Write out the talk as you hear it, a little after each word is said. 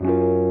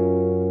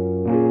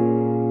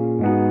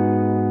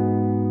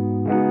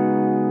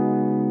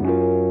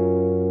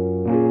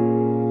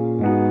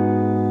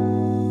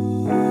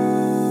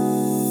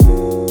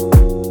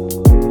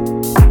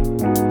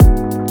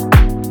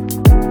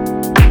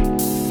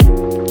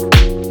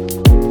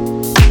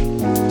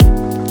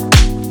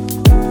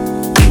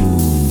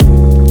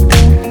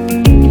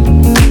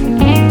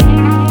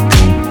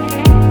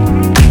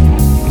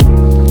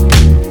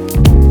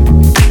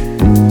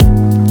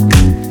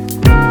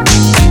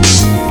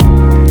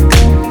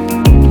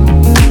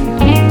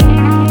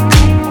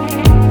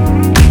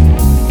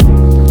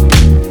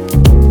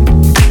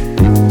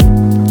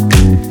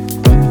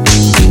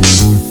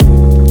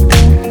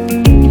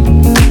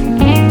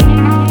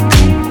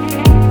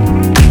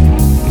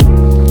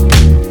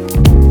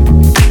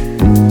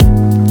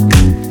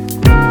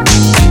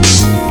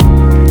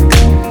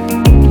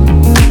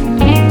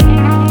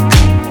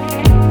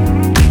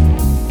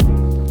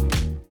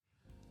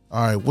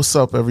what's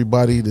up,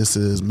 everybody? This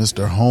is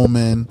Mr.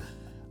 Holman,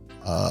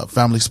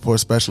 family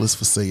support specialist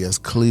for CES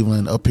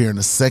Cleveland, up here in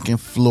the second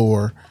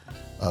floor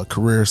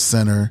career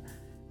center,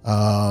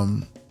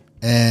 and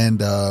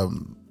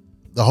the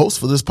host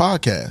for this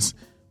podcast.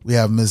 We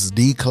have Ms.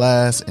 D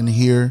Class in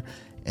here,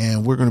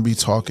 and we're going to be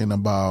talking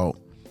about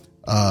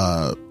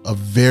a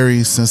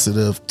very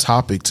sensitive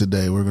topic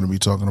today. We're going to be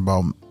talking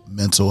about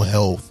mental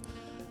health,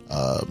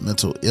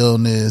 mental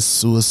illness,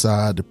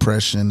 suicide,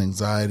 depression,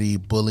 anxiety,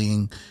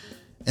 bullying,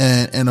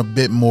 and a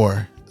bit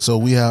more. So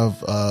we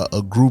have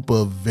a group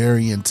of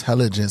very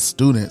intelligent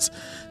students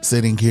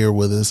sitting here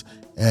with us,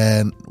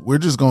 and we're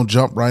just going to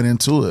jump right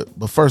into it.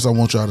 But first, I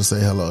want y'all to say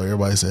hello.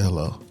 Everybody say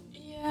hello.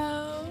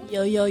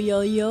 Yo, yo,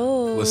 yo,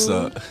 yo. What's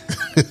up?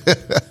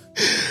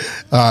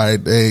 All right,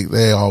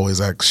 they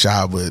always act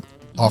shy, but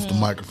off the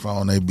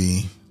microphone, they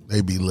be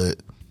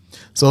lit.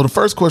 So the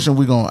first question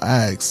we're going to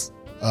ask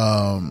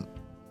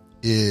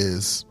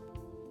is,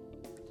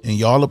 in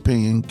y'all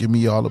opinion, give me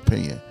y'all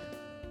opinion,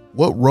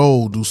 what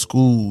role do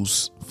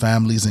schools,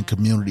 families, and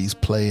communities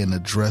play in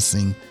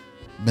addressing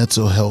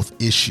mental health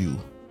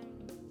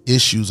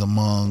issues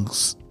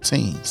amongst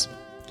teens?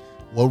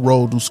 What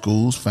role do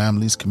schools,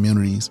 families,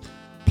 communities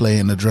play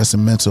in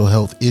addressing mental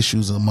health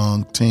issues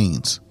among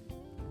teens?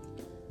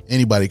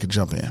 Anybody could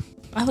jump in.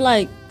 I feel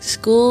like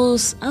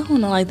schools, I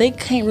don't know, like they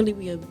can't really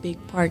be a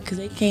big part because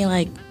they can't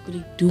like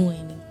really do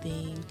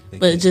anything,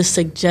 but just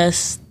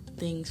suggest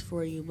things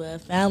for you. But a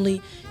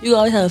family, you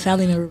always have a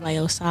family member by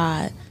your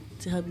side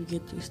to help you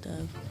get through stuff.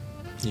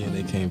 Yeah,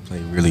 they can't play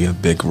really a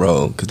big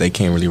role because they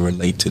can't really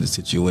relate to the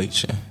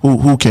situation.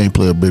 Who can't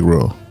play a big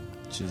role?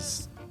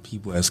 Just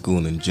people at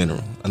school in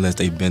general, unless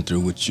they've been through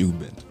what you've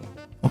been through.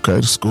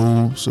 Okay,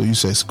 school. So you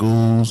say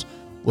schools.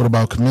 What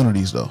about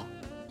communities, though?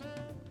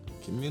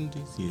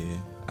 Communities, yeah,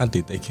 I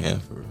think they can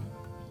for real.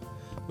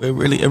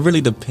 But it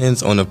really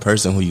depends on the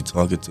person who you're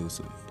talking to,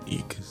 so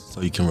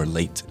you can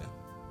relate to them.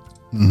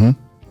 Mm-hmm.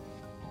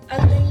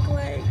 I think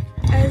like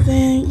as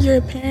in your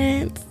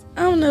parents,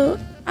 I don't know,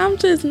 I'm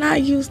just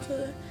not used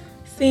to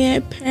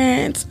seeing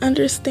parents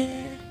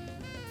understand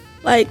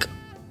like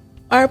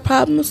our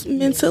problems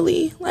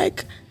mentally.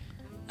 Like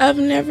I've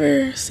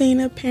never seen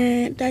a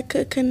parent that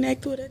could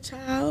connect with a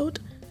child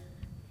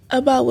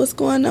about what's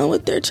going on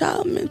with their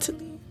child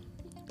mentally.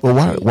 Well,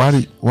 why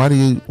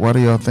do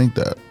y'all think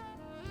that?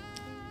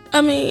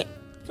 I mean,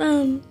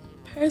 from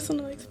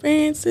personal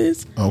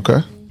experiences. Okay.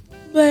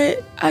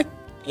 But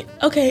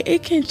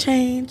it can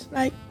change.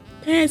 Like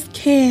parents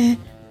can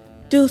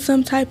do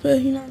some type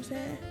of, you know what I'm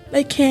saying?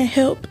 They can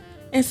help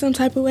in some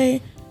type of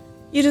way.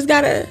 They just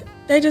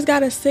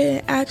gotta sit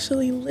and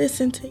actually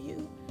listen to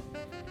you.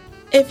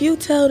 If you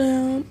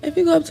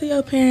go up to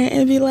your parent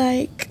and be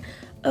like,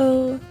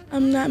 oh,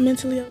 I'm not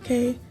mentally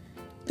okay,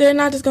 they're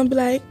not just gonna be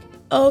like,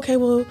 oh, okay,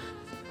 well,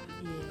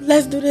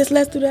 let's do this,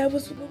 let's do that.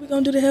 What we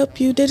gonna do to help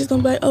you? They're just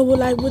gonna be like, oh, well,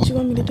 like, what you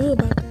want me to do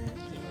about that?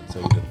 So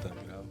you can thug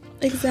it out.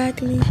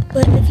 Exactly.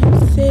 But if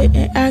you sit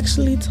and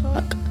actually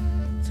talk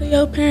to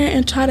your parent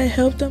and try to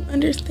help them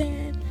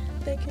understand,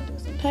 they can do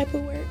some type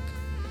of work.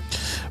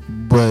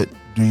 But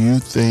do you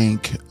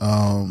think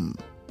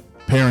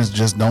parents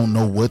just don't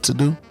know what to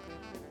do?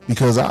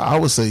 Because I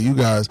would say you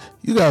guys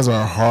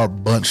are a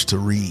hard bunch to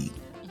read.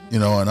 You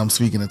know, and I'm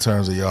speaking in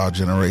terms of y'all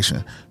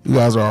generation. You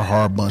guys are a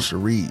hard bunch to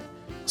read.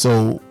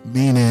 So,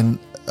 meaning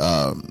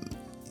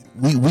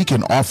we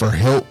can offer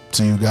help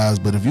to you guys,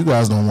 but if you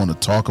guys don't want to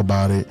talk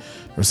about it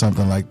or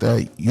something like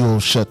that, you'll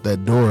shut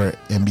that door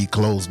and be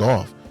closed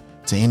off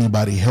to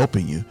anybody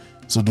helping you.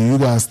 So, do you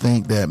guys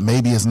think that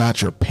maybe it's not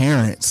your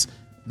parents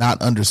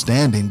not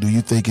understanding? Do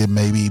you think it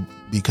may be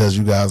because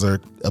you guys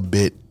are a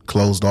bit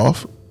closed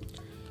off?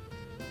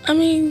 I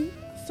mean,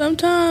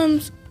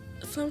 sometimes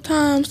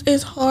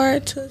it's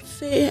hard to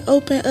sit and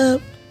open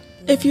up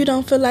if you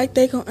don't feel like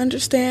they gonna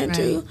understand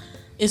you.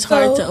 It's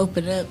hard to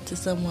open up to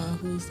someone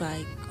who's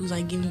like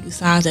giving you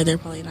signs that they're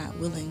probably not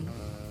willing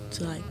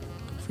to like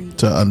for you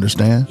to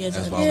understand. Yeah,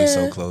 that's why we're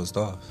so closed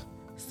off.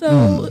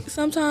 So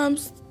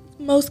sometimes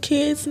most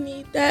kids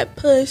need that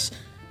push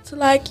to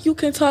like, you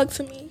can talk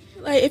to me.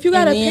 Like if you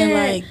got a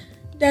parent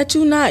that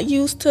you're not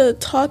used to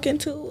talking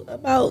to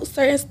about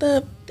certain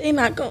stuff, they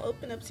not gonna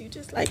open up to you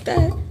just like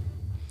that.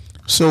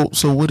 So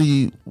what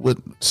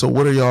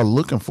are y'all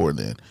looking for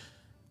then?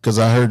 Because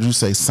I heard you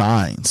say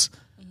signs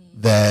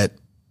that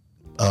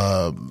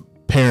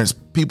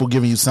people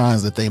giving you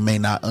signs that they may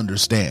not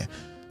understand.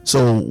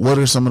 So what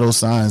are some of those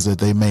signs that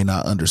they may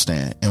not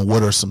understand, and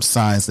what are some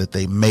signs that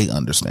they may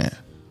understand?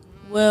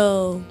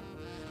 Well,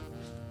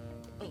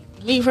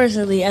 me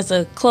personally, as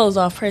a closed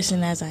off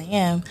person as I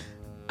am,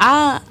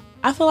 I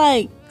feel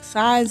like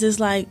signs is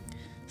like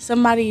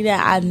somebody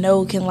that I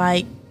know can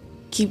like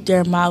keep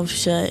their mouth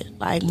shut.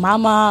 Like my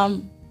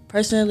mom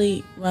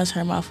personally runs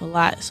her mouth a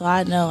lot, so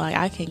I know like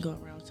I can't go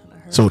around telling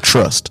her. So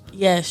trust.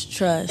 Yes,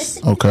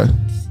 trust. Okay.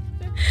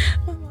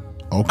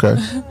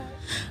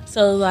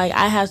 So like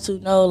I have to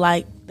know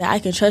like that I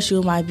can trust you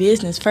with my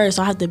business first.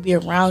 So I have to be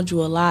around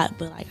you a lot,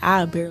 but like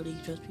I barely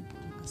trust people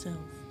myself.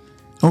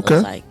 So Okay.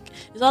 it's like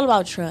it's all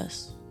about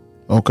trust.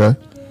 Okay.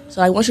 So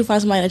like once you find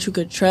somebody that you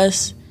could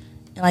trust,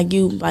 and like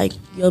you like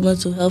your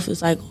mental health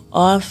is like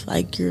off,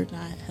 like you're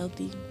not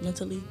healthy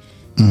mentally,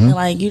 and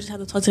like you just have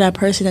to talk to that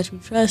person that you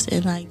trust,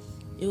 and like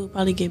it will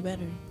probably get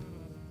better.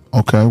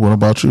 Okay, what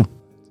about you?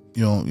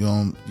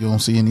 You don't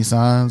see any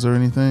signs or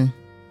anything?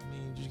 I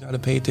mean, you just gotta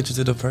pay attention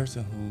to the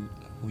person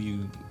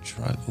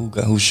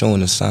who's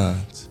showing the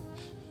signs.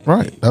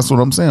 Right, that's what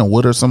I'm saying.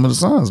 What are some of the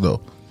signs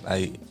though?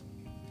 Like,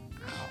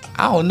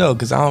 I don't know,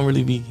 cause I don't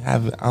really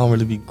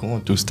be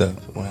going through stuff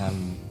or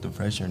having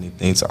depression or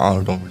anything, so I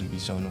don't really be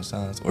showing no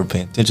signs or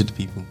paying attention to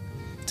people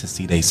to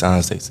see they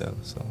signs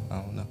themselves. So I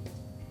don't know.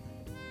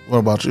 What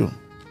about you?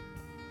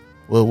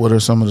 What are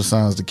some of the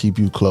signs to keep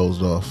you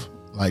closed off?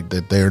 Like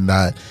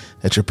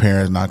that your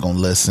parents not gonna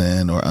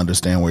listen or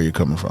understand where you're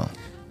coming from?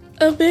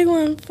 A big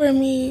one for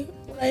me,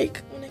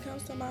 like when it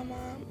comes to my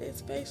mom,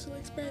 is facial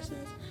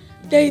expressions.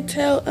 They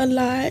tell a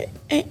lot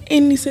in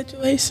any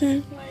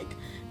situation. Like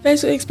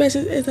facial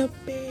expressions is a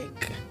big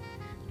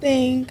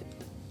thing.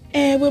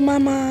 And with my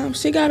mom,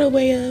 she got a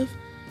way of,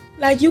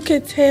 like, you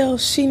could tell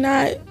she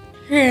not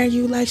hearing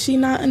you, like she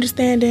not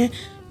understanding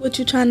what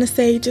you're trying to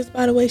say just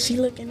by the way she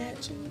looking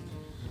at you.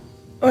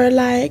 Or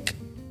like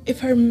if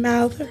her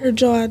mouth or her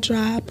jaw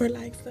drop or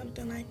like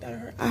something like that, or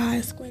her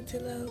eyes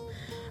squinted low.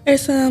 Or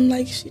something,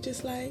 like she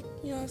just like,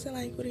 you know what I'm saying,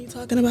 like, what are you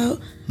talking about?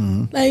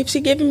 Like if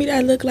she giving me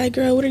that look like,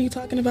 girl, what are you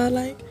talking about?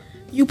 Like,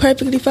 you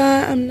perfectly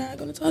fine, I'm not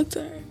gonna talk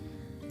to her.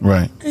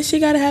 Right. And she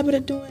got a habit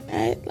of doing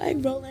that, like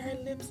rolling her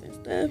lips and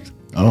stuff.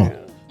 Oh.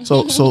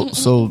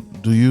 So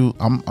do you,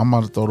 I'm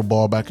about to throw the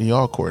ball back in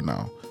y'all court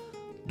now.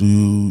 Do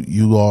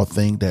you all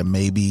think that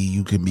maybe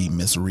you can be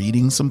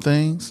misreading some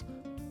things?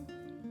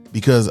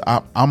 Because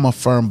I'm a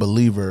firm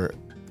believer,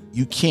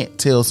 you can't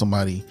tell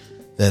somebody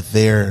that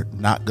they're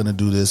not going to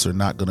do this or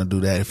not going to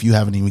do that if you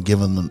haven't even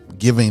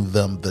giving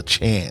them the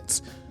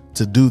chance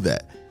to do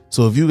that.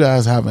 So if you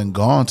guys haven't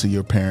gone to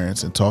your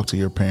parents and talked to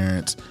your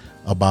parents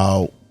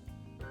about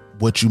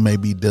what you may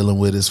be dealing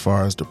with as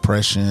far as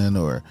depression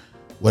or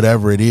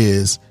whatever it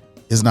is,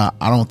 I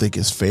don't think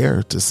it's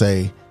fair to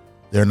say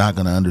they're not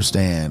going to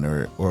understand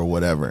or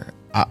whatever.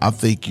 I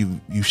think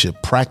you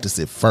should practice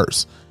it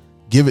first.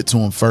 Give it to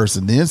them first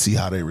and then see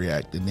how they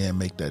react and then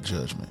make that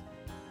judgment.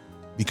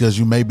 Because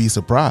you may be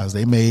surprised.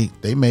 They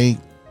may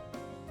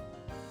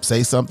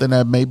say something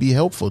that may be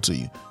helpful to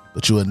you,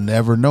 but you will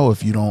never know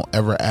if you don't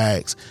ever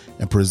ask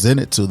and present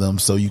it to them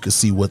so you can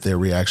see what their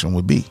reaction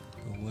would be.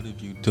 But what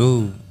if you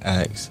do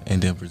ask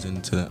and then present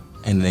it to them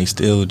and they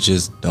still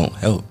just don't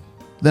help?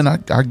 Then I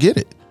get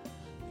it.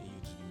 You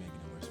just be making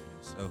it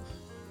worse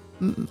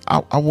for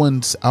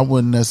yourself. I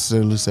wouldn't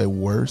necessarily say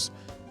worse.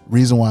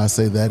 Reason why I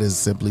say that is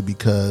simply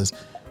because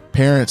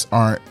parents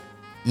aren't,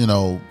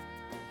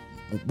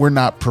 we're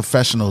not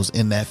professionals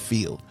in that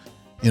field.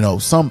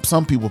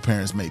 Some people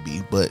parents may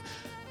be, but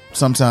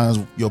sometimes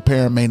your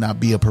parent may not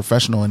be a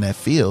professional in that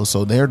field.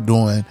 So they're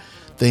doing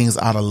things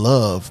out of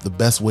love, the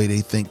best way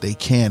they think they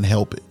can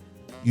help it.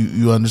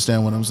 You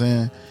understand what I'm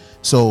saying?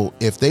 So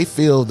if they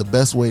feel the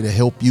best way to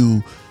help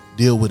you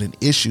deal with an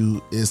issue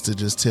is to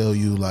just tell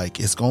you like,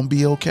 it's going to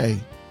be okay.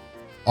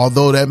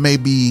 Although that may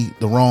be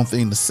the wrong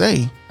thing to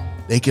say,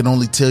 they can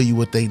only tell you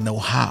what they know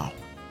how.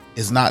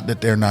 It's not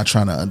that they're not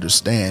trying to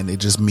understand. It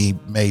just may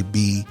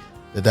be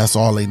that that's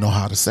all they know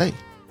how to say,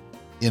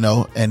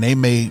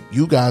 and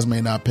you guys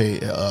may not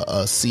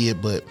see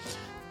it, but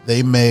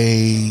they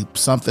may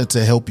something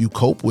to help you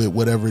cope with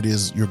whatever it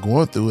is you're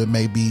going through. It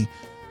may be,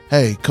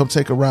 hey, come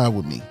take a ride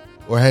with me,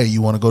 or hey,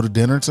 you want to go to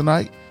dinner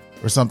tonight,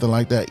 or something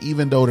like that.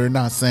 Even though they're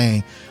not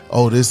saying,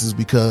 oh, this is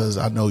because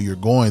I know you're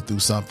going through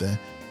something.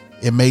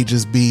 It may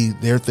just be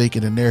they're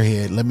thinking in their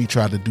head, let me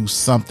try to do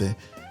something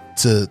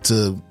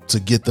to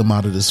get them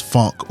out of this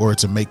funk or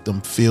to make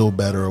them feel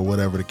better or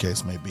whatever the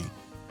case may be.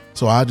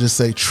 So I just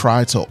say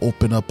try to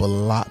open up a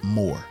lot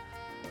more.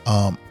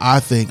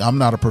 I think I'm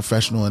not a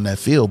professional in that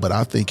field, but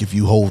I think if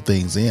you hold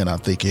things in, I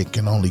think it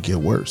can only get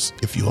worse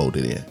if you hold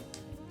it in.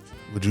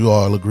 Would you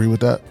all agree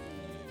with that?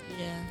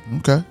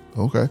 Yeah.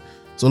 Okay.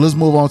 So let's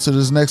move on to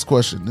this next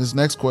question. This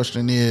next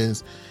question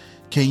is,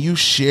 can you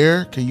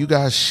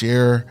guys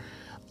share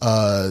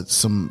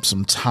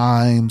some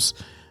times,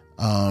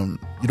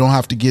 you don't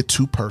have to get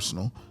too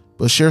personal,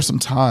 but share some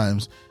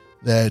times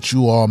that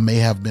you all may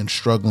have been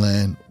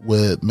struggling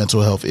with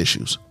mental health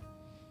issues.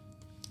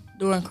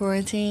 During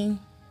quarantine.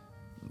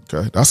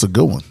 Okay, that's a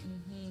good one.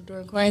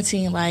 During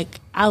quarantine, like,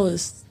 I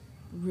was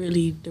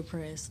really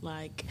depressed.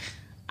 Like,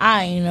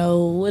 I didn't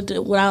know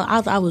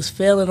I was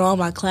failing all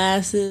my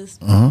classes.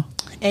 And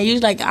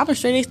usually, like, I'm a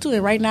straight A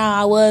student. Right now,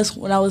 I was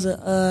when I was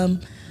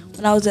in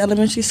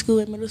elementary school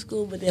and middle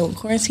school, but then when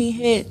quarantine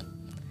hit,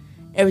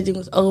 everything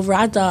was over.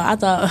 I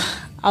thought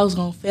I was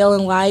gonna fail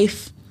in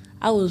life.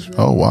 I was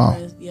really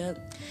depressed.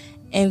 Yep.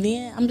 And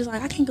then I'm just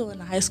like, I can't go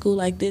into high school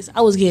like this. I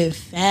was getting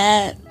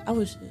fat. I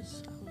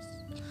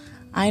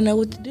didn't know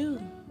what to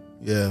do.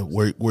 Yeah.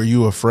 Were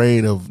you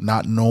afraid of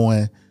not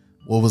knowing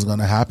what was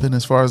gonna happen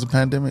as far as the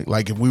pandemic?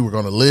 Like if we were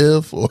gonna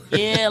live or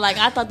yeah, like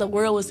I thought the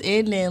world was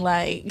ending.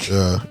 Like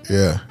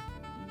yeah.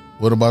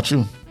 What about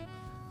you?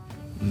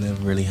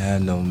 never really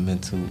had no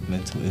mental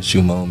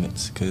issue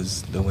moments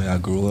because the way I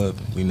grew up,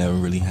 we never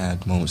really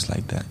had moments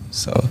like that.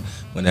 So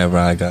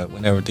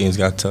whenever things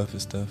got tough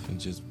and stuff, and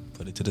just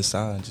put it to the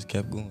side and just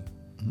kept going.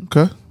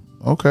 Okay.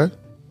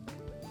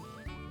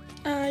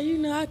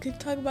 I could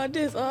talk about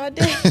this all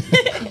day.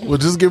 Well,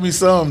 just give me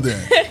some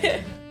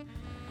then.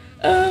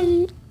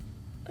 Let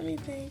me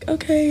think.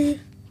 Okay,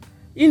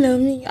 you know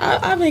me.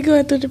 I've been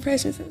going through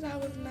depression since I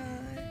was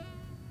 9,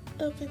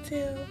 up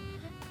until,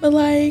 but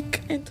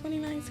like in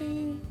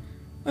 2019,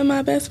 when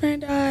my best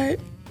friend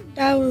died,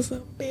 that was a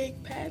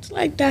big patch.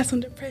 Like that's when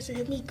depression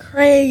hit me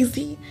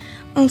crazy,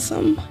 on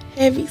some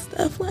heavy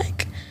stuff,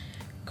 like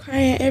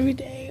crying every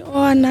day,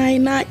 all night,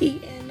 not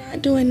eating,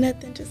 not doing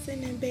nothing, just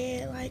sitting in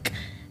bed, like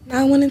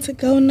not wanting to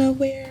go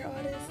nowhere.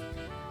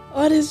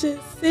 All this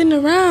just sitting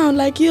around,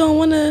 like you don't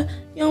wanna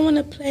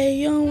play,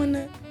 you don't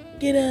wanna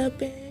get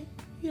up and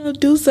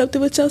do something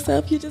with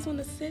yourself. You just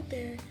wanna sit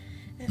there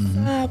and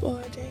sob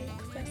all day,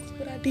 because that's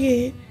what I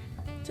did.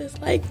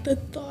 Just like the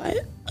thought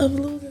of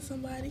losing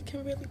somebody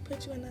can really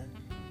put you in a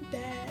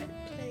bad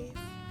place.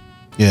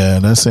 Yeah,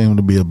 that seemed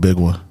to be a big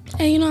one.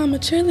 And I'm a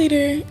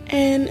cheerleader,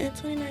 and in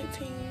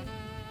 2019,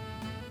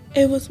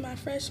 it was my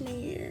freshman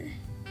year.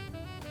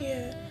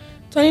 Yeah,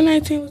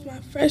 2019 was my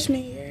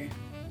freshman year.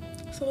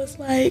 So it's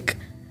like,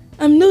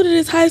 I'm new to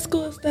this high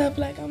school stuff.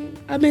 Like,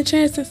 I've been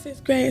cheering since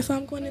 6th grade, so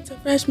I'm going into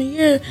freshman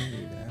year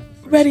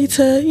ready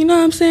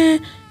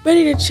to,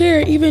 ready to cheer,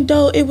 even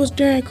though it was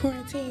during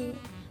quarantine.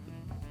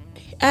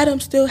 Adam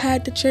still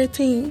had the cheer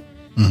team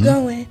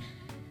going.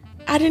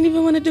 I didn't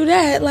even want to do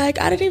that. Like,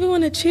 I didn't even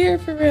want to cheer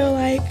for real.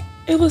 Like,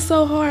 it was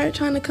so hard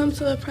trying to come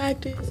to a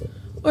practice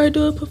or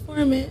do a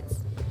performance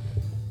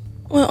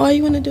when all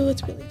you want to do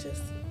is really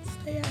just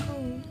stay at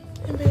home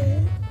in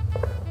bed.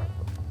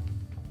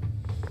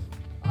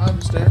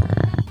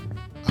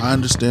 I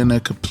understand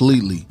that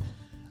completely.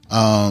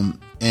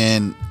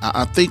 And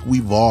I think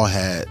we've all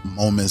had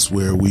moments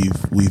where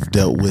we've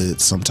dealt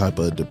with some type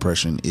of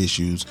depression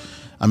issues.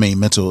 I mean,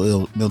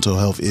 mental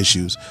health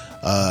issues.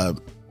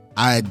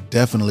 I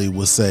definitely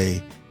would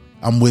say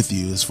I'm with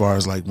you as far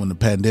as like when the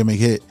pandemic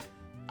hit.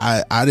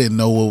 I didn't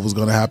know what was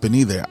going to happen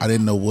either. I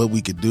didn't know what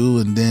we could do.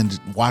 And then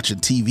watching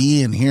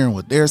TV and hearing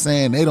what they're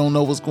saying, they don't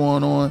know what's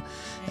going on.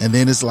 And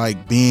then it's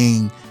like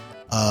being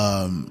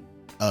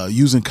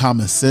using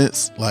common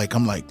sense. Like,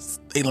 I'm like,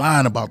 they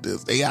lying about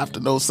this. They have to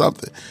know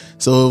something.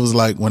 So it was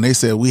like when they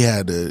said we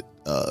had to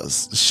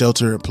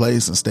shelter in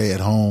place and stay at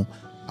home,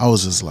 I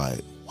was just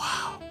like,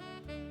 wow,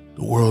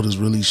 the world is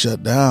really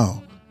shut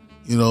down.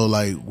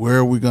 Like, where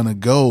are we going to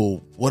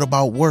go? What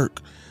about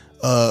work?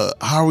 How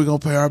are we going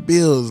to pay our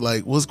bills?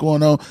 Like, what's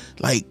going on?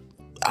 Like,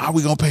 are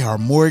we going to pay our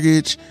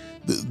mortgage?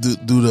 Is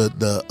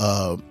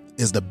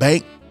the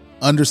bank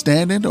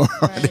understanding, or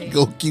are they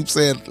going to keep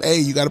saying, hey,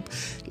 you got to,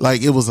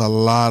 like, it was a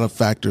lot of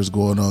factors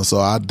going on. So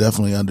I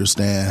definitely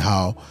understand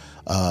how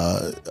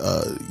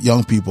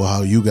young people,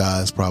 how you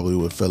guys probably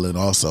were feeling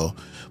also.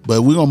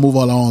 But we're going to move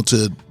on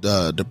to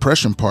the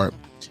depression part.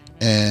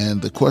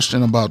 And the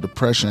question about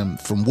depression,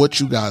 from what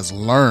you guys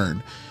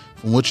learned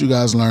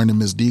in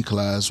Ms. D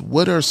class,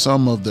 what are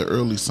some of the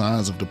early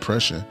signs of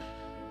depression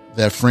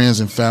that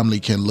friends and family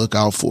can look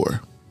out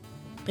for?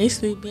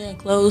 Basically being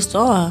closed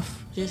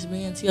off, just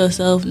being to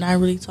yourself, not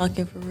really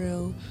talking for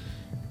real,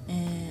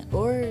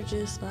 or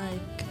just like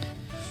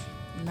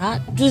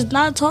not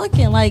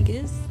talking. Like,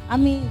 I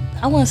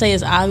wouldn't say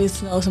it's obvious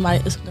to know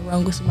there's something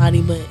wrong with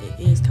somebody, but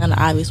it is kind of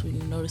obvious when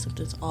you notice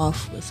something's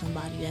off with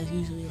somebody that's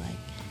usually like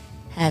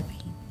happy.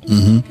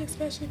 Mm-hmm.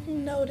 Especially if you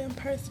know them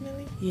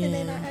personally, and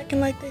they're not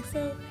acting like they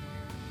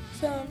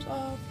something's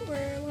off,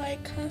 or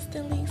like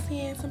constantly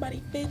seeing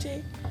somebody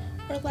fidget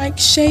or like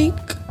shake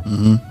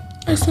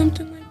or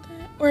something like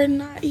that, or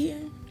not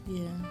eating.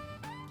 Yeah.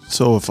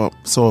 So if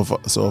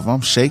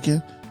I'm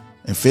shaking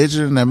and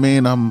fidgeting, that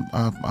mean I'm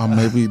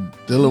maybe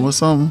dealing with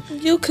something.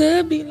 You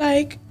could be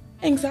like,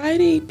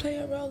 anxiety play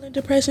a role in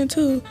depression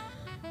too.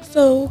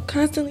 So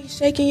constantly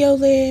shaking your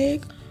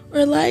leg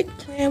or like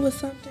playing with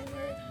something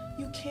where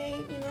you can't,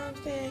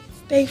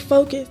 stay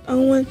focused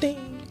on one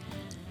thing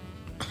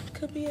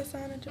could be a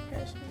sign of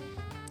depression.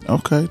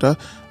 Okay,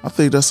 I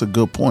think that's a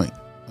good point.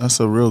 That's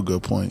a real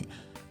good point.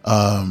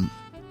 I've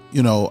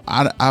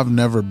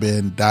never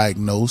been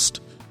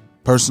diagnosed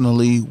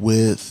personally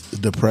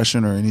with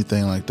depression or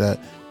anything like that.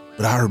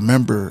 But I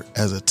remember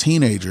as a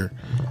teenager,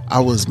 I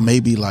was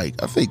maybe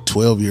like, I think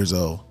 12 years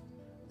old.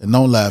 And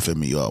don't laugh at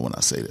me, y'all, when I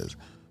say this.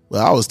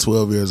 But I was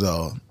 12 years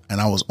old and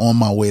I was on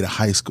my way to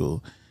high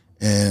school.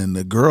 And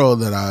the girl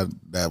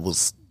that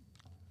was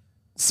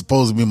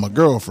supposed to be my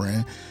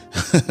girlfriend.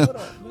 Wait.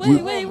 You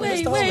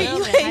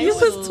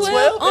was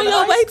 12 on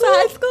your way to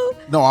high school?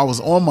 No, I was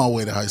on my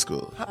way to high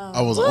school.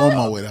 On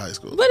my way to high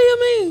school. What do you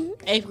mean?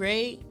 8th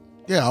grade?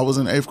 Yeah, I was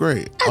in 8th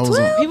grade. At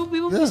 12?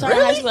 People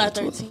started high school at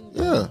 13.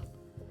 Yeah.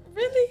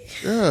 Really?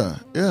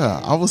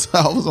 Yeah. I was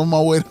on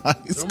my way to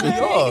high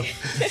school.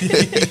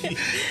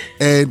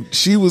 And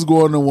she was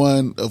going to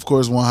one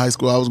high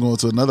school. I was going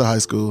to another high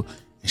school,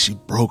 and she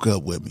broke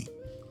up with me.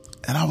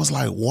 And I was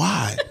like,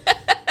 why?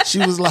 She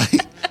was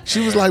like,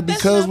 She was like,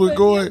 That's because not we're funny,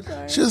 going. I'm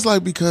sorry. She was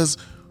like, because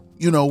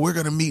we're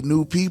gonna meet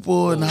new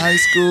people in high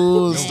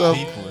school and stuff.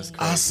 people is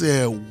crazy. I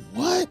said,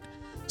 what?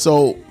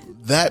 So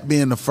that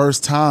being the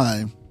first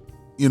time,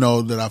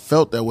 that I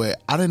felt that way,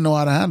 I didn't know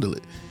how to handle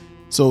it.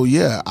 So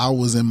yeah, I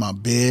was in my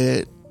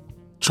bed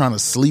trying to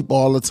sleep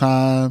all the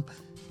time.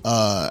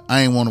 I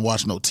ain't want to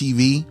watch no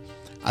TV.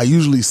 I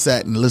usually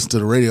sat and listened to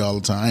the radio all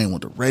the time. I ain't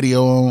want the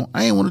radio on.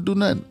 I ain't want to do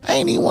nothing. I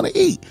ain't even want to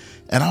eat.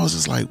 And I was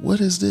just like,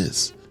 what is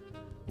this?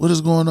 What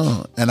is going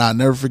on? And I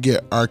never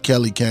forget, R.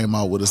 Kelly came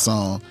out with a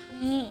song,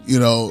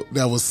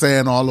 that was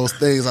saying all those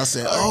things. I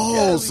said,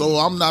 so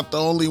I'm not the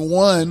only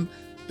one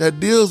that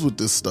deals with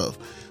this stuff.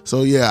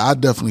 So yeah, I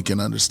definitely can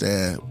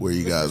understand where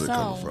you guys are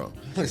coming from.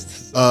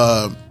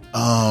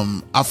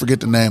 I forget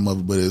the name of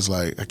it, but it's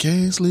like, I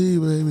can't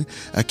sleep, baby.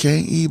 I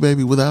can't eat,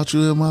 baby, without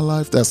you in my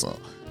life. That's all.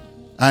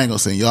 I ain't gonna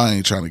sing. Y'all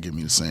ain't trying to get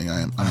me to sing.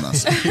 I'm not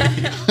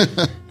singing.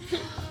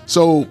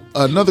 So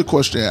another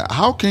question: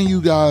 How can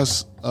you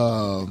guys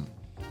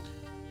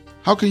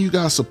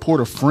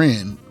support a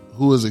friend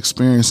who is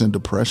experiencing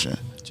depression?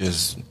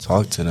 Just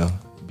talk to them.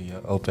 Be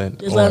open.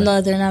 Just let them know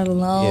that they're not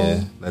alone.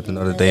 Yeah, let them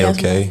know that they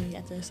okay. Somebody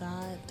at their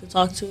side to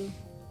talk to.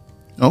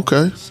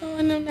 Okay.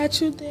 Showing them that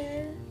you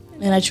there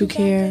And that you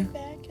care.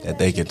 That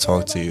they can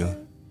talk to you.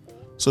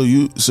 So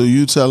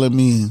you telling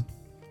me,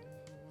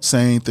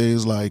 saying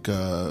things like,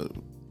 "Oh,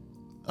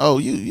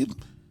 you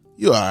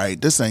all right?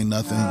 This ain't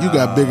nothing. You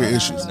got bigger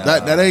issues.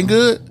 That ain't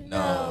good."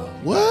 No.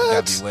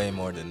 What? Gotta be way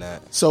more than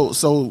that. So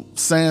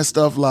saying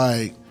stuff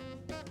like,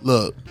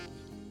 "Look,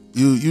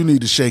 you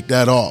need to shake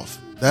that off.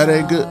 That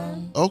ain't good."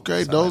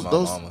 Okay, Sound like my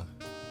those. mama.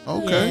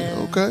 Okay,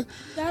 Yeah. okay.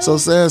 So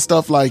saying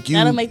stuff like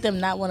That'll make them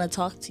not want to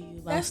talk to you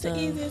about That's stuff.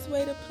 the easiest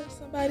way to push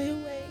somebody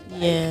away.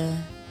 Like, Yeah.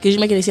 Because you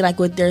make it seem like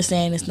what they're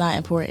saying is not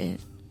important.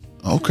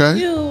 okay.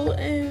 You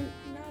and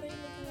not even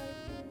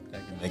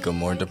That can make them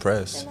more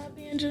depressed. not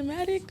being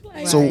dramatic.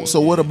 Like,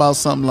 So what about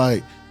something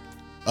like,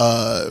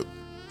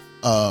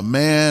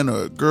 man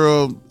or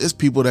girl? It's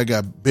people that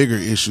got bigger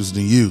issues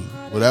than you.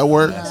 Will that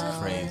work? That's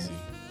crazy.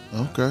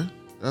 Okay.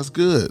 That's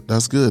good.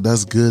 That's good.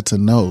 That's good to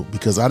know,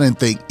 because I didn't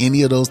think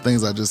any of those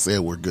things I just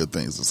said were good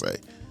things to say.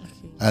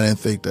 I didn't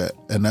think that,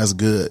 and that's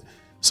good.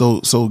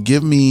 So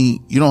give me,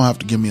 you don't have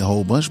to give me a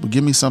whole bunch, but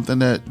give me something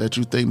that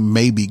you think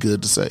may be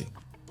good to say.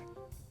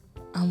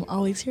 I'm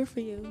always here for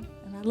you,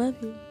 and I love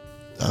you.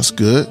 That's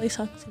good. Always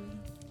talk to me.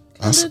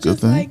 That's a kinda good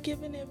just thing. like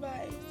giving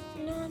advice.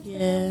 You know what I'm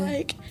saying? Yeah.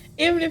 Like,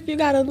 even if you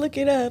gotta look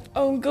it up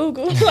on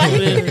Google, like,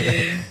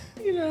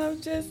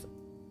 just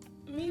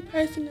me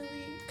personally,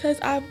 because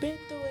I've been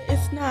through it.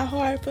 It's not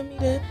hard for me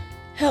to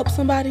help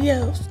somebody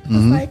else.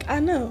 It's like I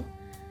know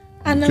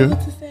Okay.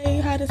 what to say,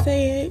 how to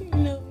say it.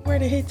 Where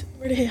to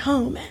hit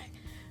home at.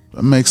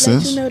 That makes Let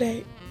sense. you know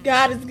that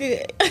God is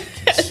good.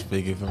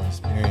 Speaking from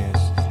experience,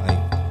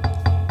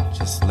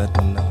 just let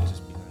them know.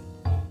 Just be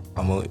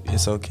like,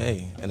 it's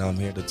okay, and I'm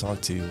here to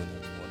talk to you whenever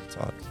you want to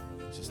talk.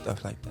 Just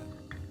stuff like that.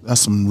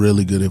 That's some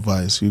really good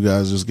advice. You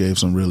guys just gave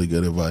some really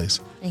good advice,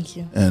 Thank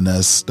you. and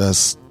that's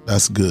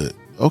good.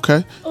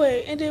 Okay. Oh,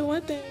 wait, and then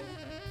one thing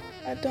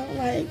I don't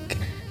like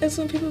is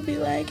when people be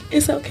like,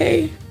 "It's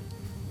okay."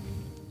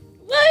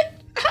 What?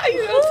 How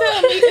you gonna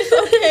tell me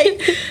it's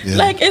okay? Yeah.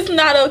 Like, it's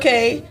not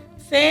okay.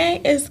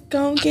 Saying it's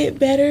gonna get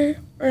better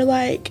or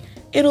like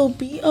it'll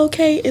be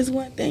okay is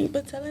one thing,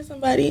 but telling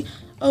somebody,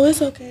 "Oh,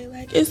 it's okay,"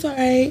 like it's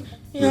alright.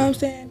 You know what I'm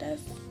saying?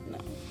 That's no.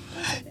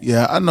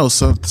 Yeah, I know.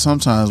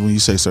 Sometimes when you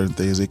say certain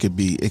things, it could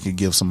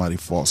give somebody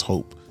false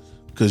hope,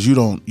 because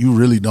you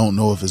really don't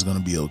know if it's gonna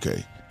be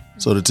okay.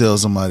 So to tell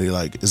somebody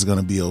like it's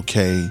gonna be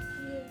okay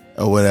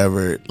or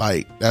whatever,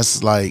 like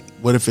that's like,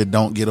 what if it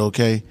don't get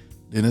okay?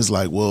 Then it's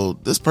like, well,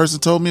 this person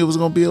told me it was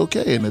gonna be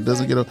okay, and it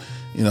doesn't get,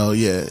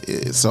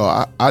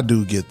 So I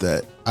do get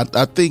that.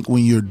 I think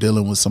when you're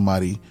dealing with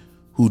somebody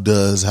who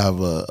does have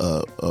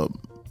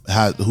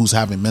who's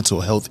having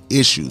mental health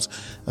issues,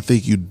 I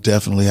think you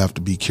definitely have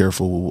to be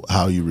careful with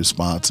how you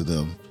respond to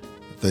them,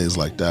 things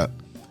like that.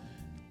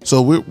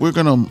 So we're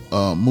gonna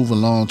move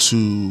along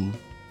to,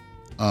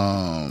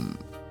 well,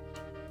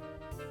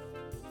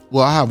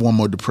 I have one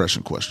more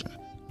depression question.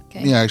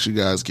 Let me ask you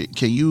guys: Can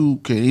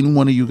any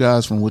one of you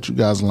guys, from what you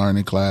guys learned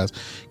in class,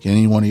 can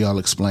any one of y'all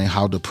explain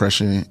how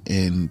depression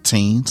in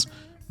teens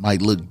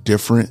might look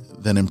different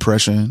than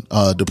depression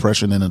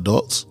in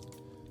adults?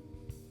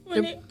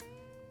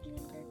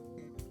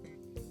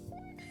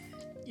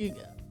 You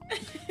go.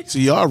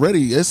 See,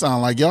 it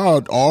sounds like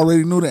y'all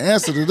already knew the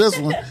answer to this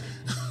one.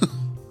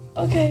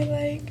 Okay,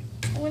 like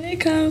when it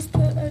comes to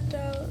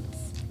adults,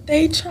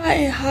 they try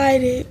and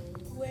hide it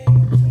way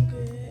too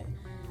good.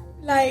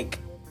 Like,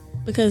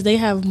 Because they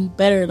have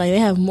they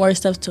have more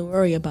stuff to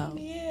worry about.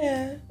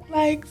 yeah,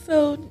 like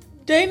so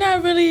they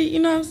not really, you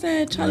know what I'm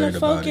saying, trying Worried to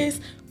about focus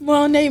more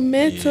on their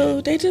mental.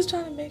 Yeah. They just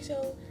trying to make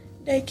sure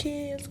their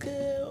kids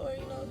good or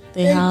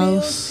They their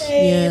house, bills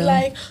paid. yeah.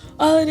 Like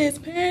all of this,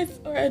 parents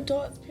or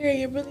adults,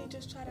 period, really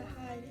just try to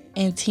hide it.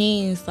 and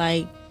teens,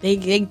 like they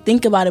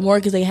think about it more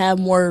because they have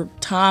more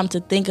time to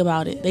think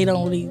about it. They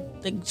don't really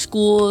like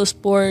school,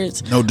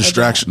 sports. No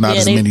distraction, not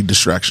as many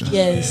distractions.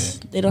 Yes,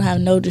 they don't have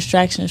no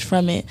distractions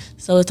from it.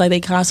 So it's like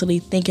they constantly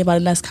think about it,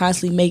 and that's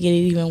constantly making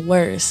it even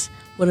worse.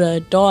 With an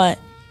adult,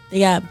 they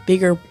got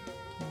bigger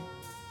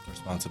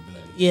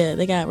Responsibility. Yeah,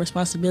 they got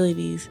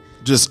responsibilities.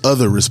 Just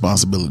other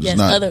responsibilities, Yes,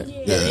 not other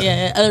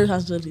other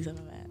responsibilities. I'm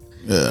bad.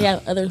 Yeah. They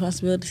have other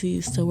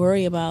responsibilities to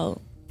worry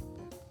about,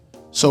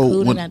 So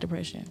including that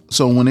depression.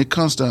 So when it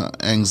comes to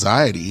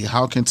anxiety,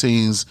 how can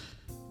teens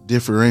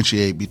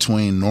differentiate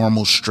between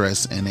normal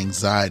stress and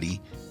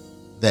anxiety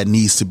that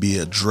needs to be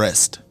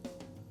addressed?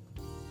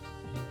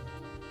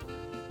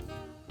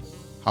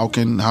 How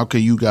can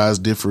you guys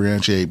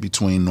differentiate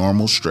between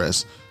normal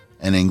stress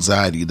and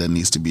anxiety that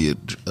needs to be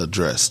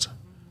addressed?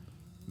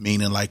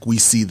 Meaning, like, we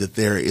see that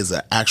there is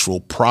an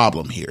actual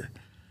problem here.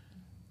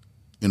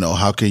 You know,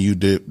 how can you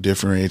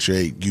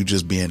differentiate you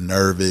just being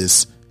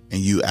nervous and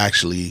you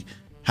actually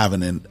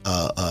having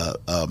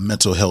a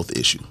mental health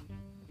issue?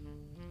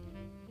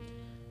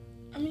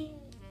 I mean,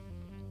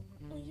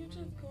 when you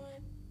just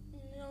going,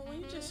 when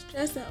you just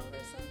stressing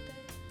over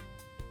something,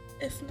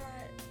 it's not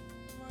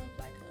more of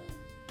like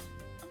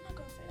I'm not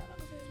gonna say that. I'm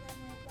gonna say it's not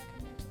more of like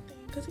a mental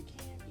thing, because it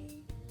can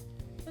be.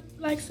 But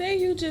like, say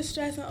you just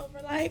stressing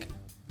over like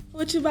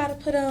what you about to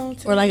put on,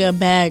 Or like a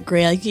bad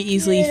grade, like you can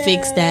easily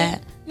fix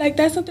that. Like,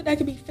 that's something that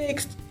can be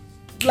fixed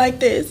like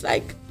this.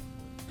 Like,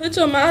 put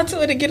your mind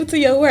to it and get it to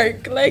your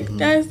work. Like,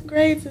 that's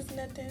grades is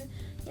nothing.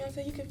 You know what I'm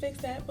saying? You can fix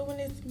that. But when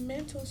it's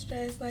mental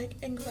stress, like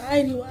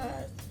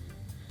anxiety-wise,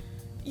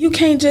 you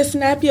can't just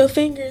snap your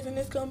fingers and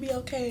it's going to be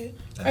okay.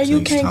 Or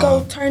you can't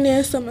go turn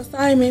in some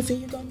assignments and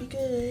you're going to be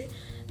good.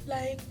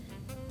 Like,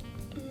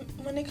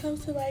 when it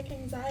comes to, like,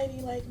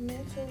 anxiety, like,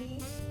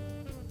 mentally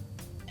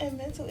and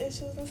mental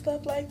issues and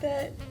stuff like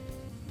that,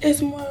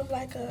 it's more of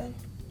like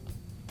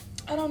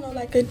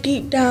like a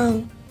deep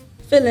down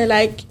feeling.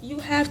 Like, you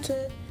have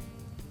to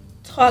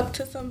talk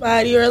to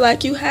somebody, or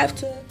like you have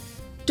to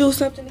do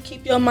something to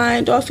keep your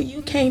mind off it.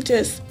 You can't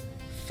just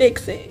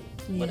fix it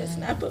with a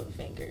snap of a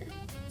finger.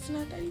 It's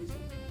not that easy.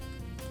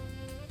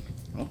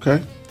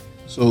 Okay.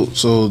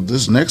 So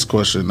this next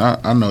question,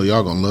 I know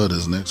y'all gonna love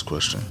this next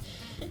question.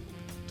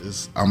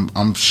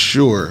 I'm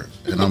sure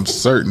and I'm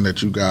certain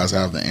that you guys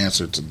have the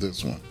answer to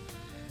this one.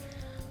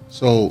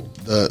 So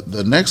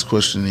the next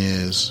question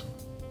is,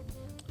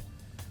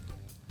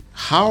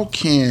 how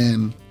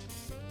can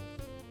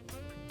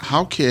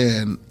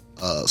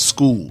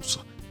schools,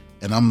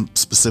 and I'm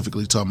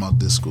specifically talking about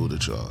this school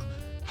that y'all,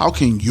 how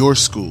can your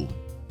school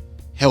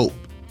help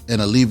in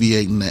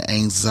alleviating the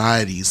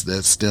anxieties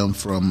that stem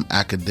from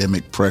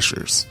academic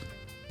pressures?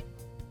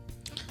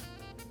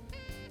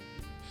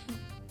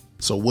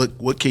 So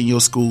what can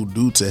your school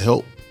do to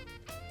help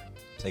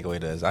Take away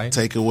the anxiety.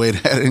 take away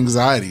that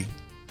anxiety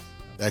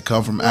that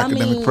come from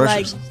academic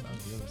pressures? Like,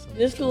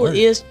 this school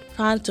is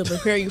trying to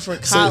prepare you for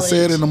college.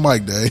 Say it in the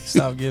mic, Dave.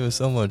 Stop giving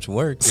so much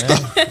work, man.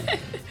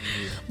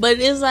 But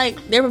it's like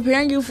they're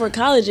preparing you for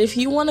college if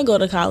you want to go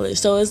to college.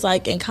 So it's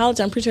like in college,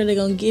 I'm pretty sure they're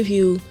going to give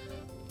you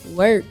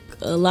work,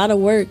 a lot of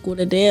work with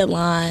a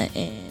deadline,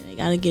 and they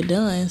got to get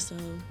done. So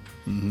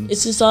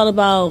it's just all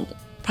about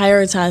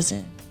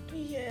prioritizing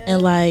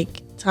and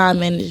like time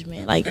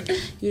management. Like,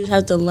 you just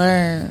have to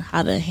learn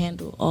how to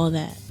handle all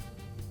that.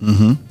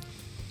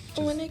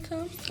 When it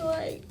comes to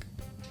like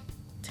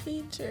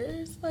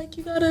teachers, like,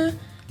 you gotta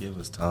Give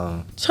us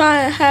time.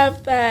 try and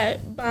have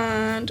that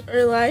bond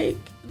or like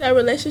that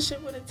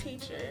relationship with a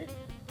teacher,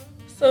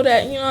 so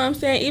that, you know what I'm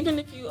saying, even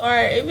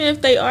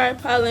if they are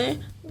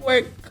piling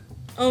work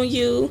on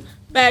you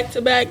back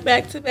to back,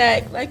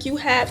 like, you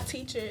have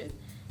teachers,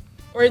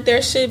 or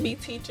there should be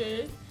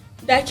teachers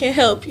that can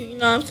help you. You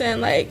know what I'm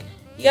saying? Like,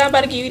 yeah, I'm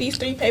about to give you these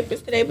 3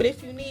 papers today, but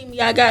if you need me,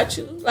 I got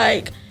you.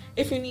 Like,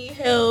 if you need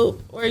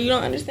help, or you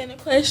don't understand a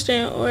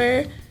question,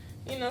 or,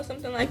 you know,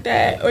 something like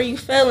that, or you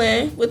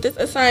failing with this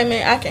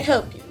assignment, I can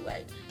help you.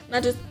 Like,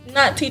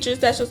 not teachers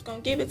that's just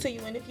gonna give it to you,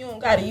 and if you don't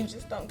got it, you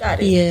just don't got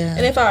it. Yeah.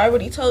 And if I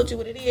already told you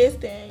what it is,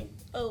 then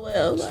oh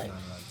well. Like,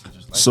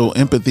 So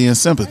empathy and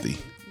sympathy.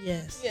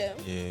 Yes. yeah.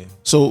 Yeah.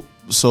 So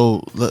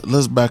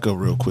let's back up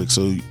real quick.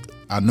 So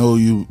I know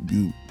you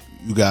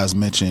guys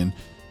mentioned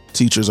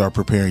teachers are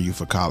preparing you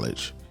for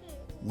college.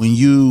 When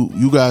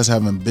you guys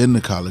haven't been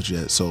to college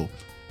yet, so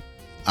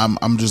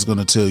I'm just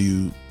gonna tell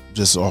you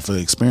just off of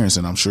experience,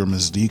 and I'm sure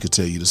Ms. D could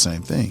tell you the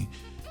same thing.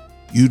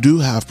 You do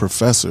have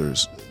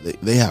professors;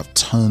 they have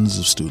tons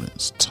of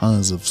students,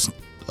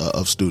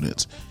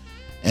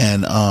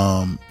 and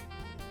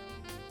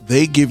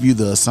they give you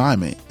the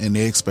assignment and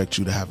they expect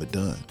you to have it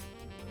done.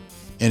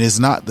 And it's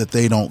not that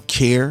they don't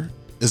care.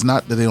 It's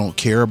not that they don't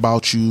care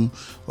about you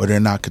or they're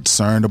not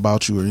concerned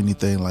about you or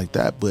anything like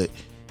that. But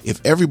if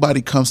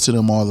everybody comes to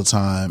them all the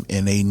time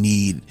and they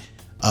need,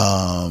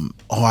 I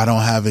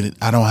don't have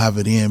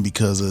it in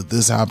because of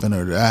this happened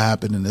or that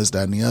happened and this,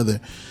 that, and the other,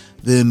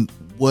 then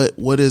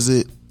what is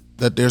it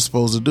that they're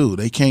supposed to do?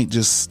 They can't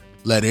just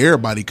let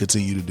everybody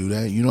continue to do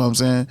that. You know what I'm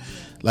saying?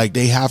 Like,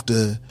 they have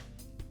to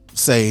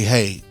say,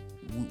 hey,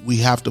 we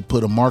have to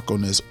put a mark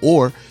on this,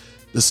 or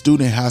the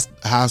student has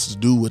to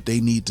do what they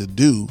need to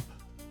do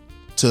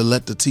to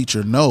let the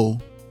teacher know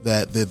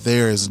that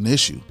there is an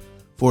issue.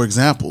 For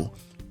example,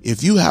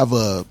 if you have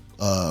a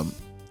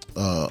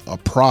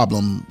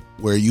problem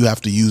where you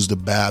have to use the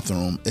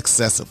bathroom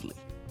excessively,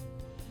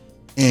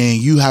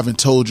 and you haven't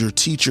told your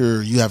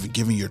teacher, you haven't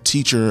given your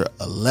teacher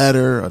a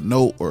letter, a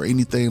note, or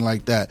anything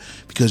like that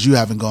because you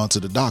haven't gone to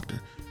the doctor,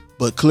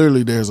 but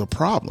clearly there's a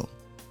problem,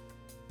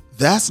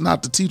 that's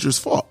not the teacher's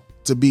fault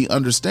to be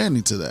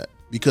understanding to that,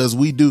 because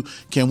we do.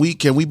 Can we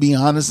be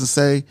honest and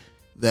say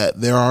that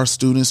there are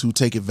students who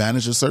take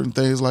advantage of certain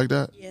things like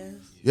that? Yes.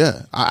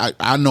 Yeah,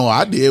 I know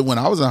I did when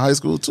I was in high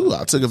school too.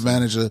 I took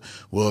advantage of,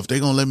 well, if they're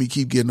going to let me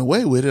keep getting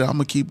away with it, I'm going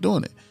to keep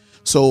doing it.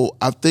 So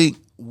I think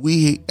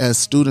we as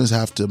students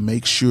have to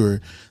make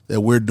sure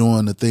that we're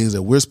doing the things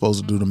that we're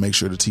supposed to do to make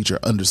sure the teacher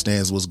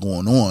understands what's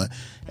going on,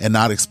 and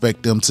not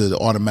expect them to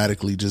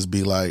automatically just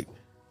be like,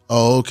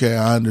 oh, okay,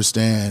 I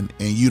understand.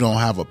 And you don't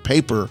have a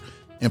paper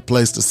in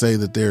place to say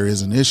that there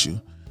is an issue.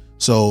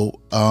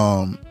 So,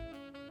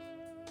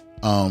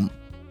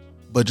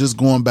 but just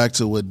going back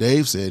to what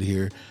Dave said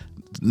here,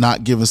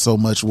 not giving so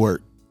much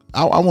work.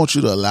 I want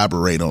you to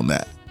elaborate on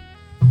that.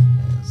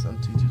 Some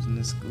teachers in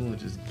this school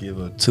just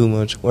give up too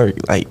much work.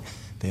 Like,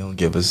 they don't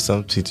give us,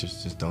 some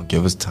teachers just don't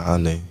give us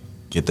time to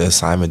get the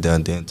assignment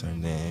done, then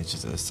turn it in. It's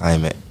just an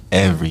assignment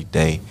every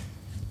day,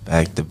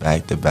 back to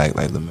back to back,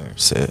 like Lemaire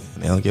said.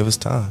 And they don't give us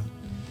time.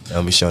 They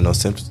don't be showing no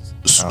symptoms.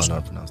 I don't know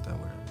how to pronounce that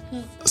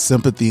word.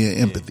 Sympathy and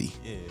empathy.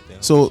 Yeah,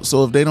 So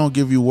if they don't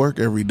give you work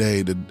every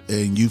day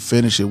and you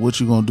finish it, what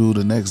you gonna do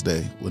the next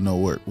day with no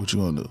work? What you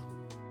gonna do?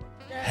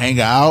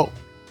 Hang out?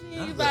 He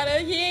ain't about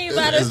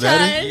to Is that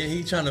try. Yeah,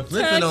 he trying to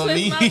flip Trying it to on flip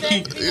me. my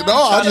back. You know,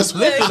 I just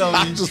flip it on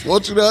I me. just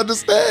want you to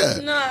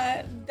understand.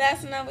 Nah,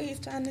 that's not what he's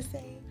trying to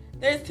say.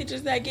 There's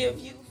teachers that give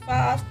you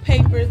 5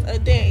 papers a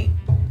day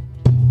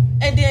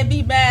and then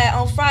be mad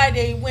on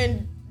Friday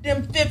when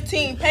them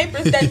 15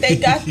 papers that they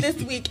got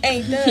this week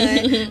ain't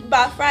done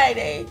by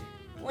Friday.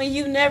 When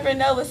you never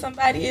know what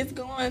somebody is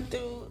going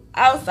through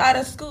outside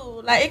of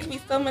school. Like, it could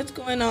be so much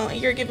going on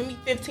and you're giving me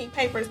 15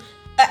 papers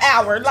an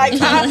hour. Like,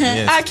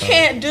 I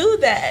can't do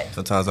that.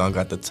 Sometimes I don't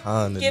got the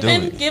time to do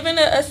Giving it.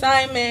 an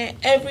assignment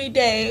every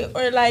day,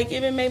 or like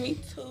giving maybe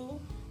 2,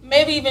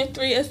 maybe even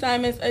 3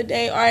 assignments a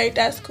day. All right,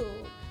 that's cool.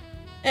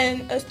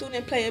 And the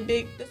students play a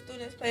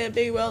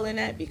big role in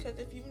that, because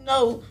if you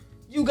know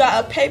you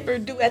got a paper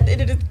due at the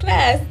end of this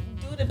class,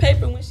 do the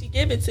paper when she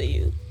give it to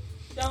you.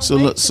 Don't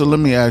wait So let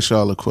me ask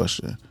y'all a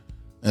question,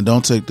 and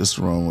don't take this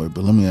the wrong way,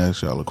 but let me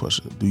ask y'all a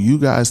question. Do you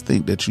guys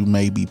think that you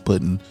may be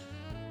putting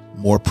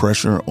more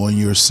pressure on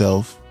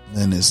yourself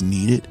than is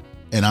needed?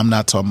 And I'm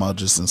not talking about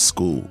just in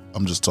school.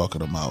 I'm just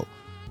talking about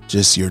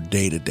just your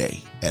day to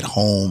day at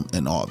home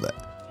and all that.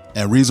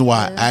 And the reason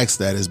why I ask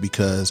that is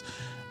because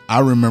I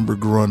remember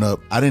growing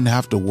up, I didn't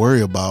have to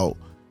worry about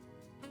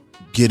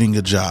getting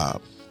a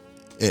job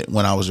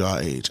when I was y'all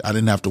age. I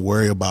didn't have to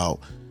worry about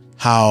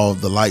how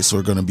the lights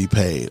were going to be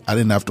paid. I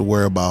didn't have to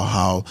worry about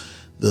how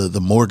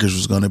the mortgage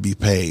was going to be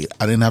paid.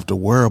 I didn't have to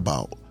worry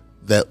about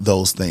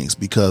those things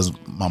because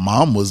my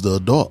mom was the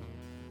adult.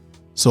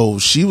 So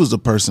she was the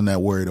person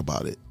that worried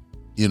about it.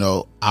 You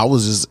know, I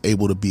was just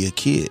able to be a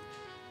kid.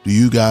 Do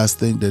you guys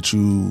think that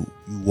you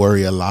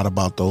worry a lot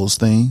about those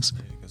things?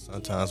 Yeah, 'cause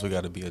sometimes we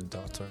got to be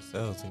adults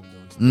ourselves, even though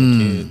we're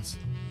still kids.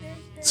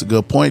 It's a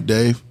good point,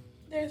 Dave.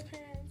 There's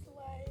parents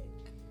like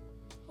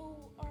who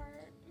are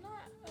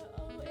not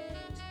old age,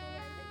 but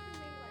like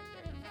maybe like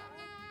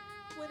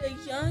 35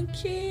 with a young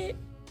kid,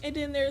 and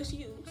then there's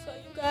you. So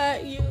you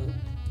got you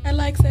at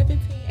like 17,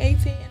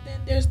 18, and then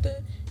there's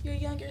your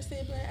younger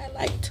sibling at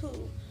like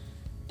 2.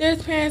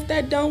 There's parents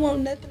that don't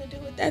want nothing to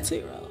do with that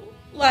 2-year-old.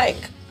 Like,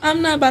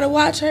 I'm not about to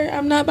watch her.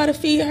 I'm not about to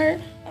feed her.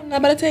 I'm not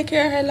about to take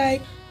care of her.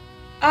 Like,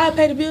 I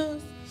pay the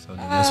bills. So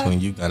then that's when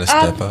you got to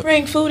step I up.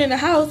 bring food in the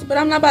house, but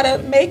I'm not about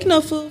to make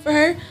no food for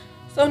her.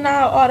 So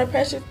now all the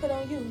pressure's put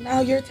on you. Now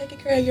you're taking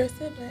care of your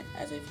sibling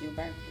as if you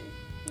birthed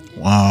it.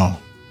 Wow.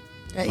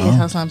 That is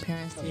how some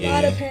parents do. A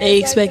lot of parents They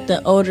expect like the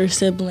that. older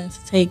siblings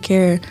to take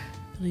care of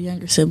the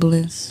younger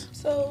siblings.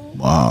 So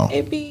Wow.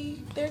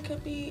 there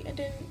could be, and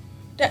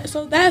then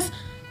so that's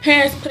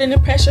parents putting the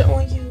pressure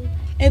on you,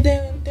 and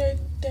then there's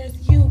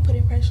you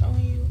putting pressure on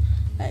you,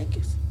 like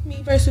it's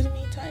me versus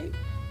me type.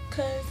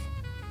 Cause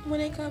when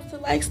it comes to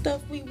like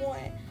stuff we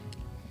want,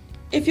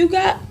 if you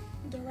got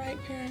the right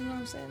parent, you know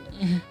what I'm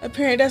saying, a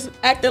parent that's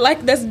acting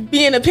like that's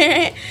being a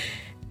parent,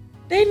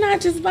 they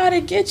not just about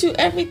to get you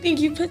everything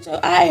you put your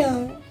eye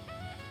on.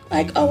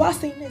 Like, oh, I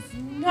seen this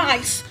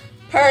nice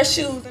pair of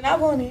shoes and I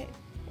want it.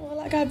 Well,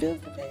 I got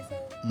bills to pay, so.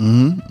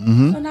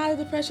 So now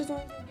the pressure's on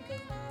you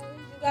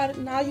because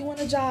now you want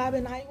a job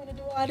and now you want to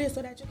do all this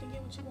so that you can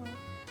get what you want.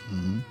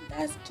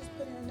 That's just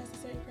putting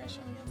unnecessary pressure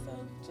on yourself.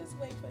 Just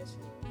wait for the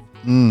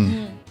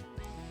shit.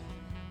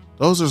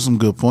 Those are some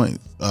good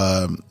points.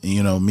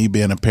 You know, me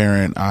being a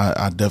parent,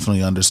 I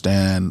definitely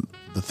understand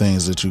the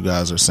things that you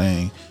guys are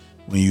saying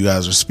when you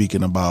guys are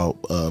speaking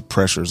about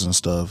pressures and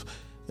stuff.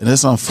 And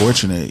it's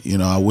unfortunate. You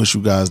know, I wish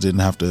you guys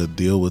didn't have to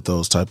deal with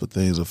those type of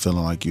things of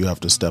feeling like you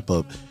have to step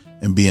up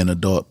and be an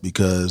adult,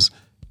 because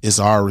it's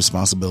our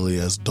responsibility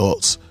as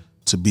adults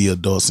to be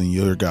adults and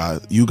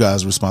you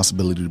guys'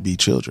 responsibility to be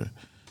children.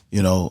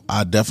 You know,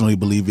 I definitely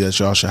believe that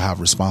y'all should have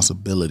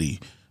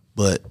responsibility,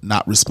 but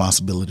not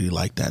responsibility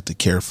like that to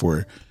care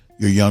for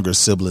your younger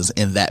siblings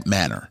in that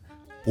manner,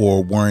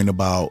 or worrying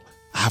about,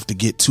 I have to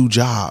get 2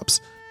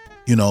 jobs,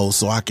 you know,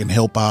 so I can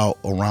help out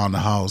around the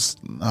house.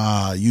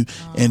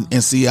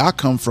 And see, I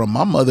come from,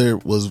 my mother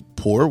was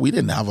poor. We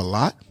didn't have a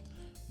lot,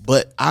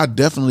 but I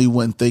definitely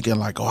wasn't thinking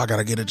like, oh, I got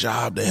to get a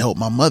job to help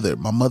my mother.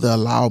 My mother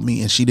allowed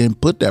me, and she didn't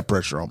put that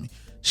pressure on me.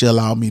 She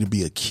allowed me to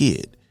be a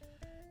kid.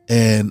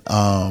 And,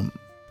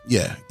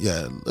 yeah.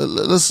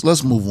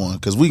 Let's move on,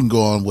 because we can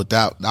go on with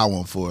that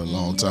one for a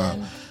long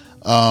time.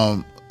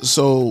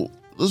 So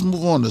let's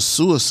move on to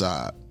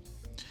suicide.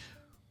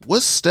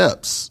 What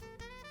steps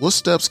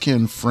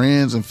can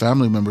friends and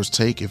family members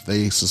take if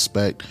they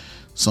suspect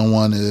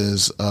someone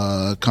is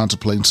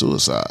contemplating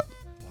suicide?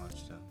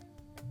 Watch them.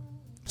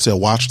 So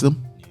watch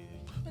them?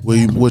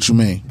 What you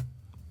mean?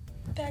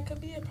 That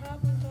could be a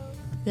problem, though.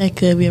 That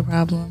could be a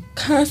problem.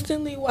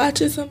 Constantly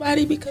watching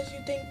somebody because you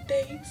think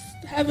they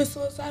having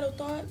suicidal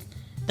thoughts.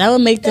 That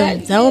would make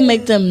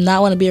them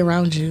not want to be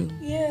around you.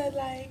 Yeah,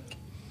 like,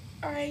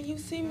 all right, you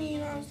see me, you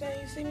know what I'm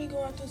saying? You see me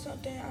going through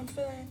something, I'm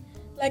feeling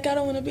like I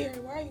don't want to be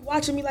here. Why are you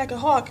watching me like a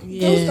hawk?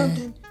 Yeah. Do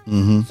something.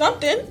 Mm-hmm.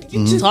 Something.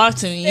 You just Talk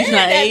to me. staring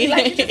at me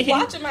like you're just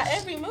watching my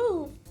every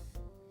move.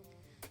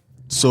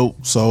 So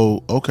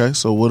okay.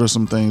 So what are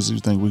some things you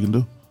think we can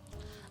do?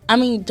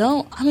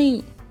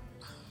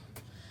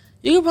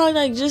 You could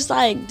probably just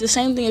the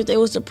same thing if they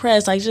was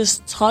depressed. Like,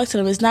 just talk to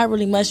them. It's not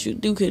really much you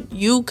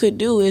could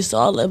do. It's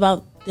all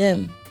about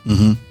them.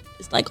 Mm-hmm.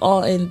 It's like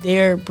all in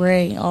their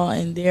brain, all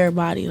in their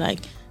body.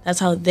 Like, that's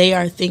how they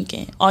are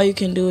thinking. All you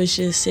can do is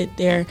just sit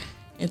there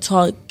and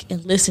talk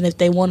and listen if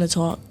they want to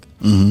talk.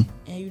 Mm-hmm.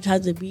 And you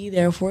have to be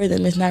there for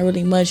them. It's not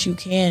really much you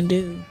can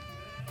do,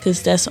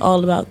 because that's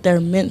all about their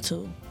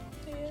mental.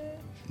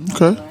 Yeah.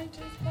 Okay. I just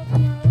help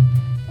them out.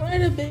 One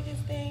of the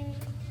biggest things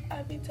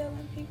I be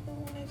telling people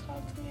when they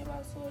talk to me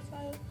about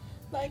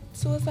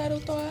suicidal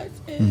thoughts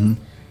is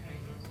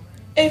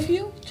if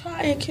you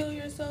try and kill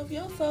yourself,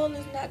 your soul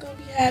is not going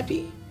to be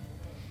happy.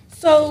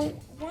 So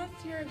once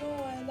you're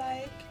going,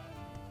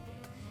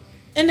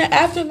 in the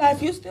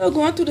afterlife, you're still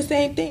going through the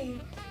same thing.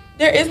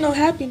 There is no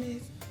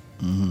happiness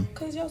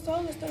because your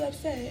soul is still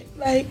upset.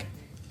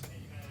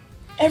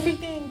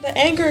 Everything, the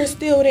anger is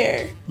still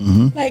there.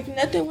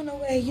 Nothing went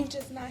away. You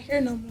just not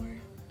here no more.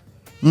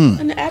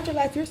 In the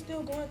afterlife, you're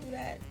still going through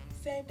that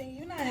same thing.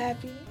 You're not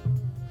happy.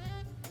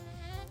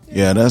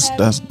 Yeah, that's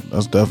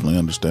definitely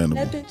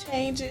understandable. Nothing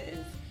changes.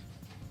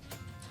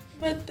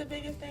 But the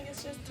biggest thing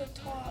is just to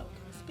talk,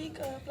 speak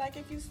up.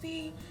 If you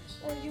see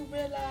or you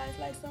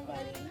realize somebody,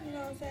 you know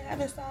what I'm saying,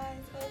 having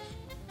signs of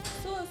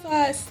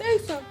suicide, say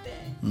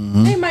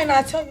something. They might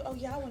not tell you, oh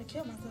yeah, I want to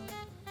kill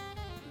myself.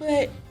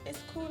 But it's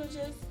cool to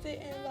just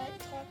sit and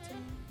talk to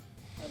them.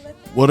 And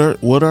let them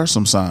What are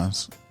some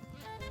signs?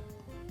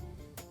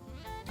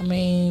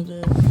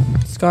 The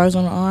scars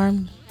on the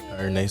arm.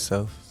 Hurting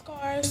themselves.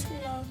 Scars,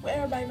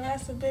 everybody know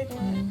that's a big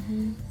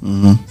one.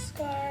 Mm-hmm.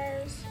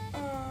 Scars,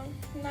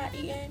 not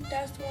eating,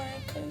 that's one,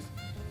 because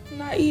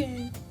not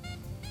eating,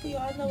 we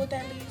all know what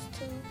that leads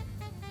to.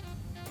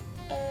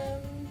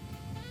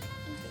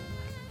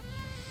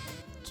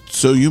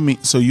 So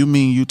you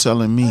mean you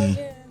telling me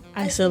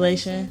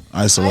Isolation.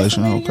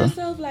 isolation? Isolating Okay.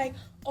 yourself,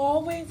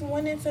 always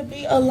wanting to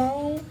be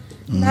alone,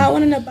 not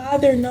wanting to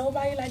bother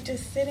nobody,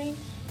 just sitting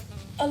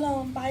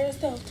alone by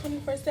yourself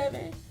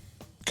 24/7.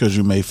 Because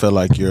you may feel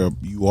like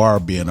you are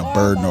being a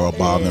burden or a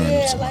bother.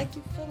 Yeah, you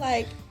feel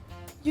like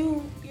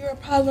you're a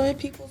problem in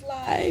people's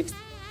lives.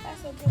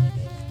 That's a really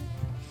big one.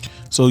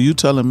 So you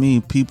telling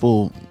me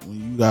people,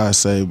 when you guys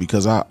say,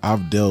 because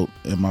I've dealt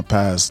in my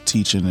past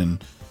teaching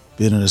and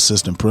being an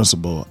assistant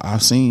principal,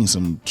 I've seen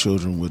some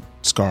children with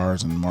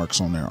scars and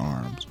marks on their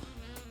arms.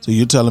 So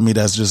you're telling me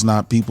that's just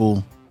not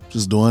people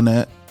just doing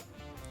that?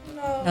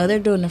 No, they're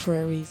doing it for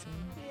a reason.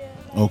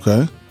 Yeah.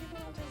 Okay. People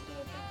don't just do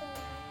it for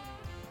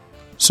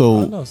fun.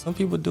 So No, some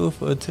people do it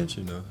for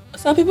attention though.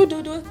 Some people do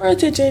it for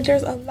attention.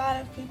 There's a lot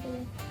of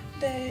people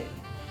that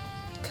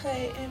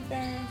cut and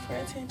burn for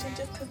attention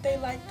just because they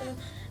like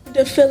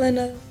the feeling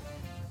of,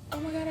 oh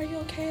my God, are you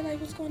okay?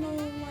 What's going on?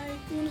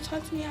 You want to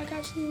talk to me? I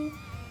got you.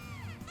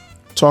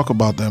 talk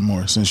about that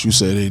more, since you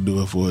say they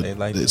do it for They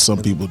like some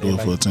it. people They do it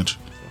like for it. attention.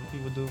 Some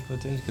people do it for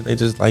attention because they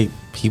just like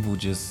people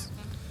just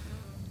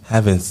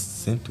having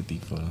sympathy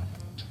for them.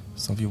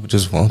 Some people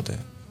just want that.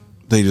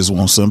 They just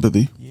want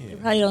sympathy. Yeah.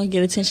 Probably don't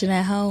get attention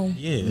at home.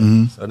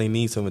 Yeah. So they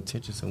need some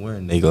attention somewhere,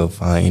 and they go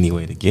find any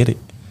way to get it.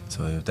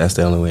 So if that's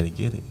the only way to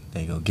get it,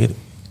 they go get it.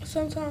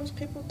 Sometimes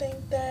people think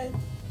that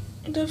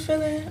the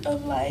feeling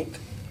of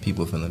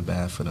People feeling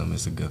bad for them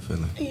is a good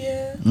feeling.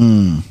 yeah.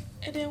 Mm.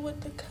 And then with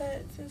the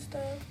cuts and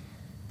stuff,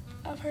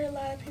 I've heard a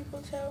lot of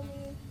people tell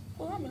me,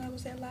 well, I would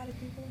say a lot of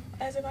people,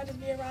 as if I just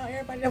be around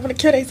everybody that want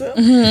to kill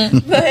themselves.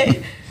 But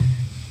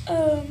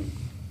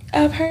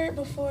I've heard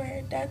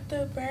before that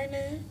the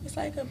burning, it's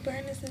like a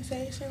burning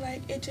sensation.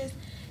 Like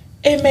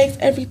it makes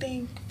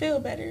everything feel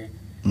better.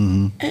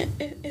 Mm-hmm. And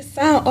it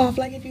sound off.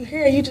 Like if you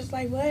hear it, you just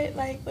like, what?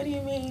 Like, what do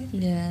you mean?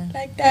 Yeah.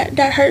 Like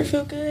that hurt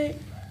feel good.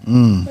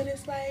 Mm. But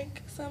it's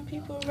like some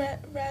people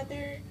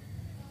rather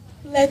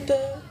let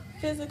the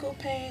physical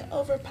pain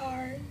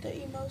overpower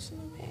the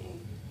emotional pain.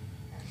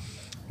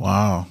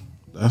 Wow,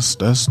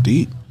 that's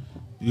deep.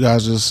 You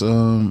guys just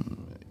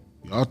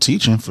y'all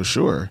teaching for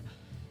sure.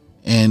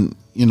 And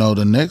you know,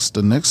 the next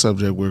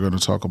subject we're going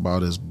to talk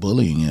about is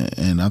bullying,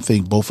 and I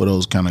think both of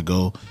those kind of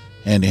go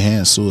hand in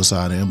hand,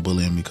 suicide and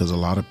bullying, because a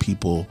lot of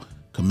people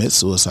commit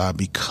suicide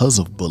because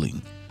of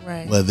bullying.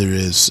 Right. Whether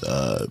it's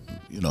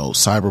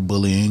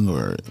cyberbullying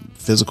or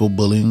physical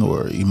bullying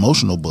or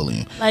emotional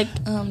bullying. Like,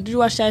 did you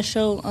watch that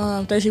show,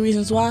 30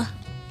 Reasons Why?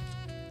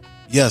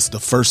 Yes, the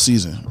first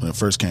season when it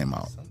first came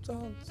out.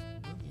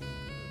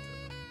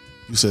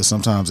 You said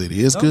sometimes it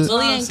is good.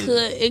 Bullying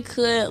could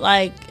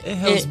It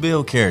helps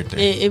build character.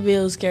 It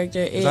builds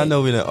character. 'Cause I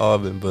know we've all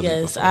been bullied.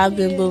 Yes, before. I've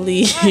been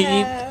bullied.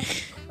 Yeah,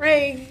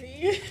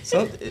 crazy.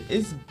 So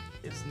it's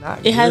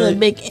not. It has a good.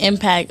 big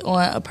impact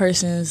on a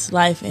person's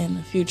life in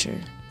the future.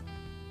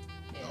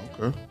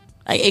 Okay.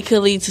 Like, it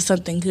could lead to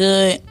something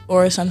good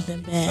or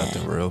something bad.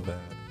 Something real bad.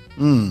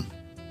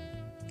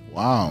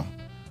 Wow.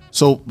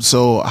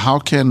 So how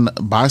can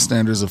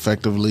bystanders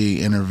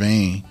effectively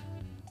intervene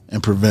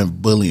and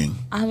prevent bullying?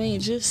 I mean,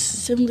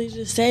 just simply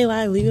say,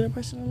 like, leave the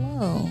person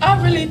alone. I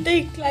really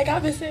think, like,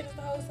 I've been saying this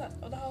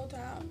the whole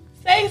time.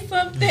 Say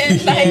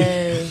something. Like,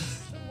 Yes.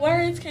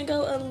 words can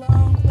go a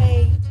long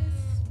way.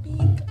 Just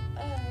speak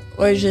up.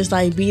 Or just,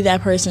 like, be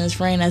that person's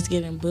friend that's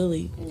getting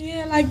bullied.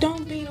 Yeah, like,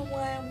 don't be the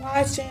one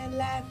watching,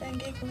 laughing,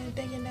 giggling,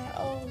 thinking that,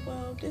 oh,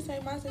 well, this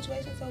ain't my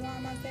situation, so why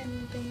am I saying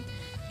anything?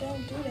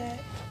 Don't do that.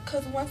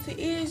 Because once it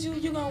is you,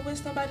 you're going to wish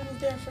somebody was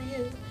there for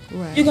you.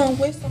 Right. You're going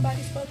to wish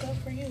somebody spoke up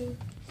for you.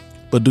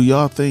 But do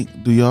y'all think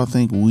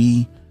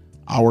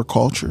our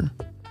culture,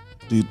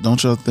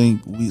 don't y'all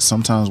think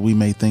sometimes we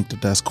may think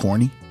that that's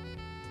corny?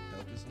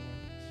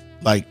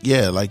 Like,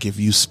 yeah, like if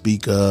you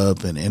speak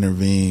up and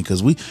intervene,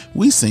 because we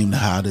seem to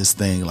have this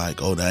thing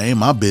like, oh, that ain't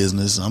my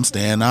business, I'm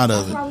staying out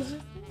of it.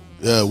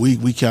 Yeah,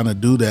 we kind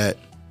of do that,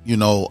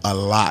 a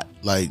lot.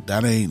 Like,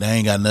 that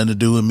ain't got nothing to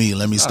do with me,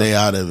 let me stay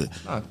out of it.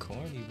 It's not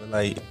corny, but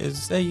like,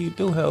 say you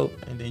do help,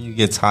 and then you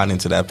get tied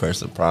into that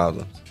person's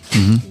problems.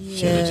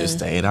 Should have just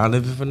stayed out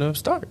of it from the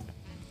start.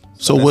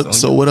 So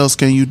what else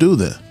can you do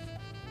then?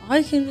 All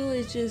you can do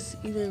is just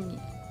either,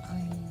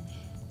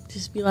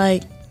 just be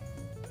like,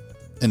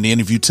 And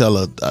then if you tell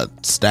a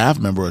staff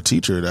member or a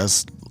teacher,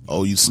 that's,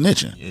 oh, you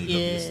snitching.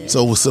 yeah.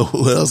 So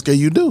what else can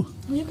you do?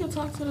 You can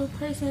talk to the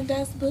person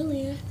that's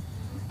bullying.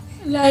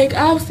 Like,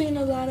 I've seen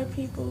a lot of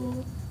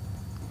people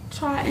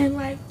try and,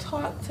 like,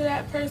 talk to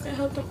that person,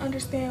 help them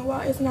understand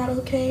why it's not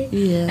okay.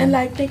 Yeah. And,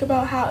 like, think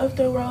about how if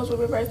the roles were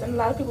reversed. And a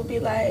lot of people be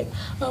like,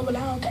 oh, but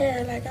I don't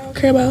care. Like, I don't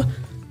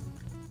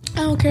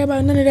care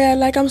about none of that.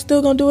 Like, I'm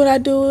still going to do what I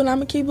do, and I'm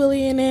going to keep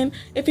bullying. And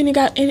if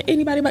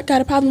anybody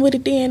got a problem with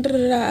it, then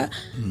da-da-da.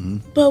 Mm-hmm.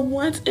 But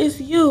once it's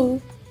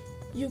you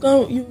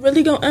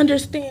really going to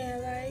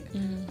understand, like,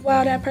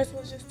 wow, that person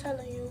was just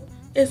telling you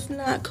it's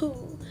not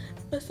cool.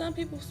 But some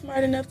people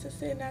smart enough to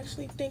sit and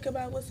actually think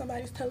about what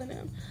somebody's telling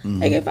them.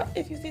 Like,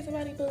 if you see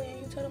somebody bullying,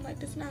 you tell them,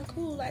 like, this is not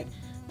cool. Like,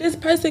 this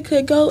person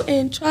could go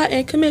and try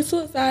and commit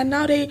suicide.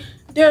 Now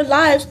their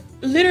lives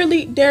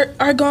literally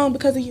are gone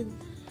because of you.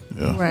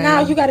 Yeah. Right.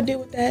 Now you got to deal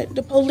with that,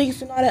 the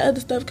police and all that other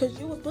stuff, because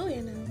you was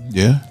bullying them.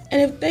 Yeah.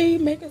 And if they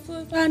make a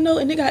suicide note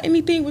and they got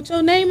anything with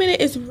your name in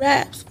it, it's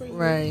raps for you.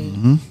 Right.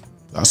 Mm-hmm.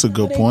 That's a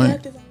good They point.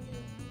 got this on you.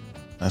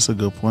 That's a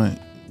good point.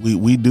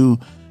 We do,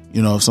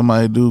 if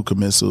somebody do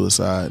commit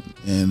suicide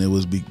and it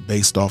was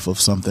based off of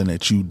something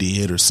that you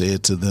did or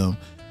said to them,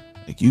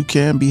 like, you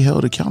can be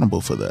held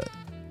accountable for that.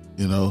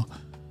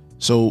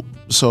 So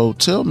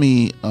tell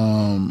me,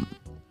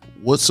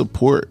 what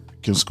support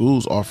can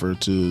schools offer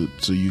to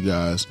you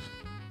guys,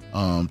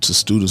 to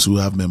students who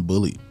have been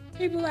bullied?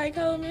 People like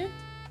Coleman.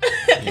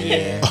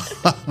 Yeah.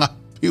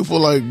 People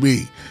like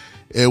me.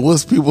 And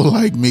what's people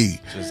like me?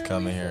 Just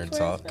come in here and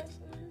talk.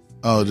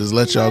 Oh, just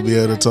let y'all be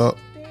able to talk.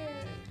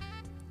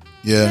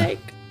 Yeah. Like,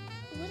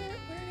 what are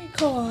they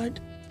called?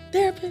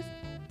 Therapists?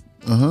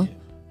 Uh-huh.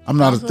 I'm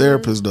not a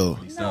therapist though.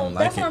 No, Sound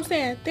that's like what it. I'm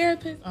saying.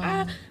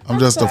 Therapists. I'm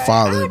just a sorry,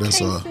 father, I that's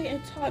can't all. sit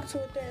and talk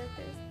to a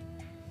therapist.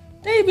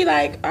 They'd be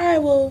like, all right,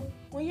 well,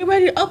 when you're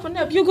ready to open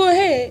up, you go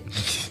ahead.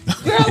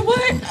 Girl,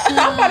 what?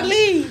 I'm about to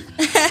leave.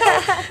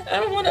 I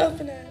don't want to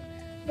open up.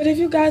 But if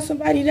you got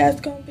somebody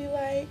that's going to be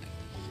like,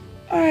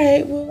 all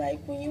right, well, like,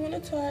 when you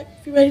want to talk,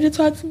 if you're ready to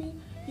talk to me,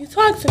 you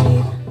talk to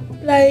me.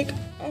 Like,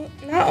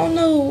 not on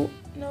no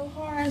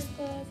hard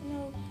stuff,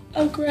 no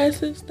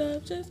aggressive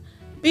stuff. Just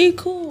be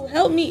cool.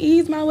 Help me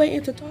ease my way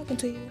into talking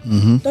to you.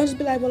 Mm-hmm. Don't just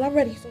be like, well, I'm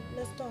ready, so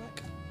let's talk.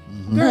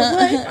 Girl,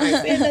 what? I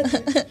ain't saying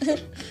nothing.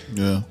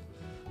 Yeah.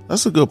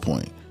 That's a good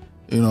point.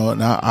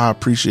 And I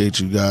appreciate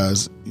you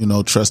guys,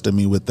 trusting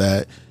me with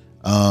that.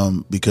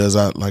 Because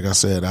like I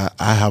said,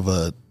 I have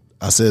a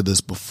I said this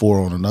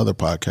before on another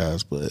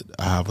podcast, but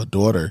I have a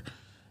daughter,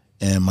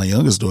 and my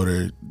youngest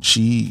daughter,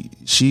 she's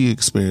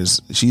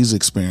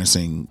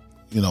experiencing,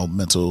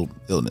 mental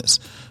illness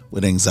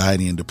with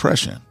anxiety and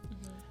depression.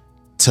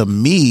 To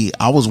me,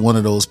 I was one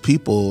of those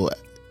people,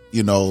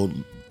 oh,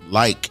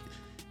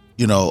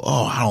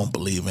 I don't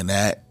believe in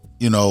that,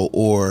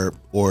 or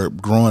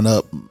growing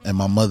up and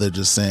my mother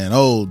just saying,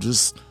 oh,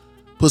 just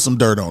put some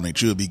dirt on it,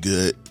 you'll be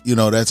good,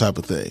 that type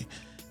of thing.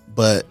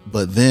 But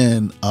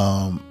then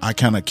I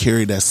kind of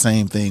carried that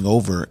same thing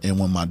over. And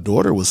when my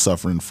daughter was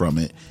suffering from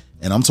it,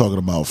 and I'm talking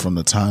about from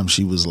the time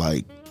she was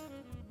like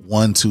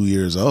 1-2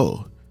 years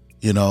old,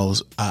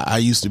 I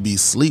used to be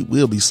asleep.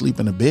 We'll be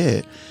sleeping in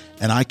bed,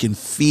 and I can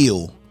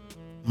feel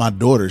my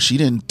daughter. She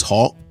didn't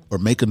talk or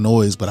make a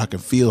noise, but I can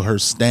feel her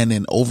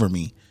standing over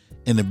me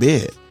in the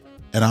bed.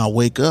 And I'll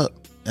wake up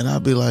and I'll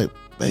be like,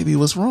 baby,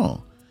 what's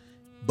wrong?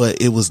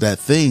 But it was that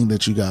thing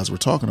that you guys were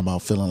talking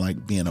about, feeling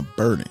like being a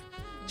burden.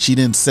 She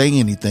didn't say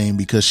anything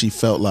because she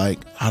felt like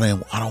I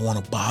don't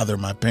want to bother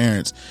my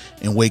parents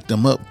and wake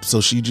them up. So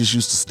she just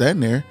used to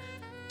stand there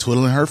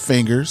twiddling her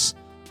fingers,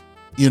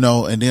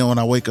 and then when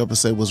I wake up and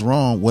say what's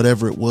wrong,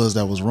 whatever it was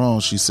that was wrong,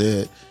 she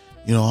said,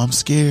 I'm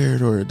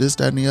scared or this,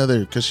 that, and the other,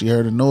 because she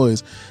heard a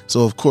noise.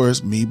 So of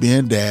course, me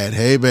being dad,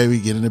 hey baby,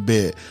 get in the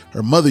bed.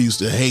 Her mother used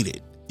to hate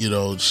it.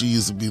 She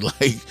used to be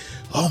like,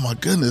 oh my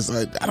goodness,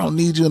 I don't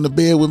need you in the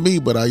bed with me.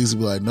 But I used to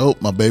be like,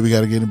 nope, my baby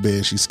got to get in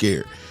bed. She's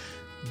scared.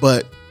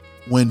 But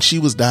when she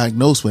was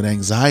diagnosed with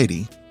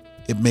anxiety,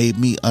 it made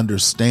me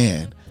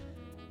understand,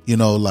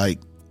 like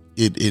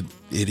it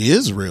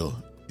is real.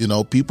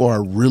 People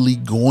are really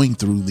going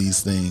through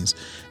these things.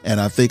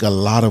 And I think a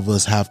lot of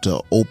us have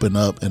to open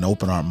up and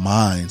open our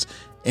minds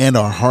and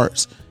our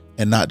hearts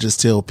and not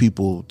just tell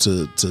people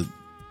to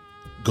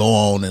go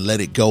on and let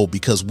it go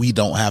because we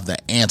don't have the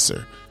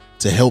answer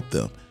to help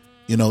them.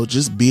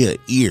 Just be an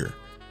ear.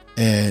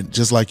 And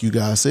just like you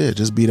guys said,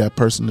 just be that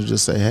person to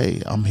just say,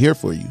 hey, I'm here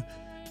for you.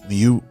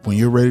 When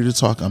you're ready to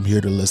talk, I'm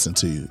here to listen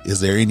to you. Is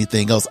there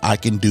anything else I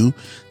can do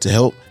to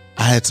help?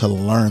 I had to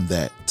learn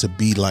that, to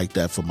be like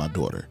that for my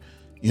daughter.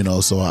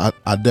 So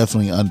I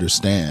definitely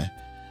understand.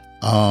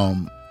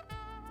 Can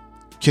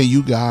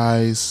you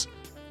guys,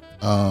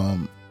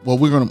 well,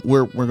 we're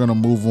gonna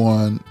move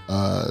on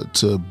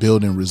to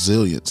building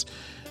resilience,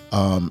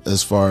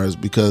 as far as,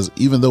 because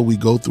even though we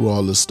go through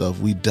all this stuff,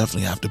 we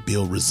definitely have to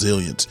build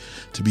resilience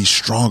to be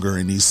stronger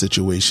in these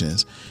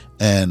situations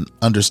and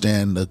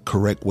understand the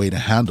correct way to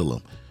handle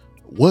them.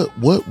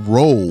 What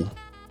role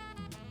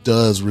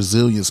does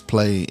resilience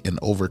play in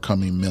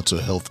overcoming mental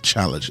health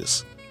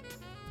challenges?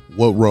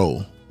 What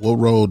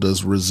role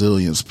does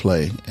resilience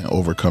play in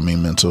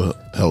overcoming mental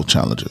health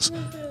challenges?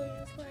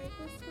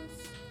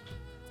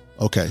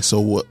 Okay, so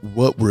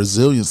what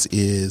resilience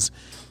is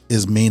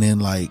meaning,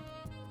 like,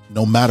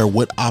 no matter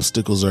what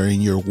obstacles are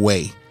in your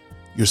way,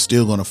 you're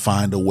still going to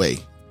find a way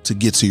to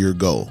get to your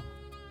goal.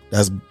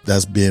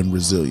 That's being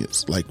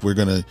resilience. Like, we're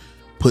going to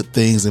put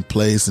things in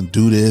place and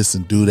do this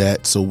and do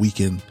that so we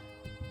can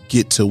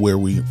get to where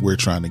we're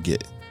trying to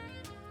get.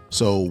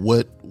 So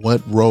what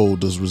role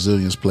does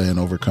resilience play in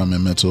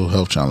overcoming mental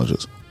health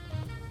challenges?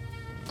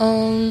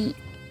 When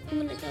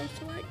it comes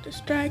to like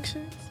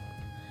distractions,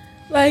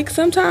 like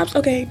sometimes,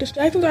 okay,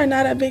 distractions are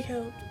not a big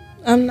help.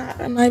 I'm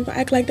not even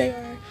act like they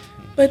are,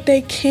 but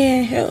they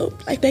can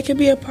help. Like, they can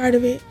be a part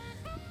of it.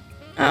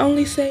 I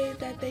only say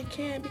that they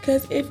can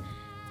because if,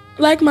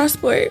 like my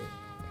sport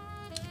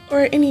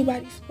or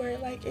anybody's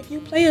sport, like if you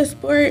play a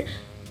sport,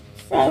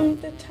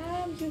 from the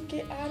time you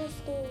get out of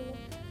school,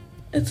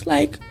 it's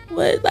like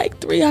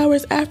 3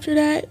 hours after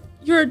that,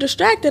 you're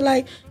distracted.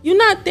 Like, you're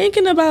not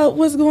thinking about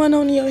what's going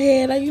on in your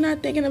head. Like, you're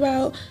not thinking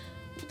about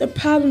the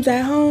problems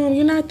at home.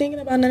 You're not thinking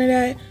about none of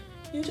that.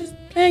 You're just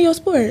playing your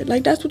sport.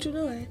 Like, that's what you're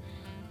doing.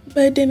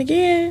 But then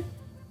again,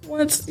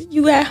 once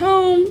you at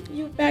home,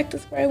 you back to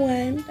square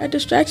one. That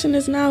distraction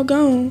is now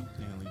gone.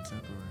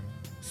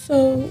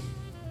 So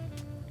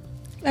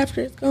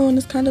after it's gone,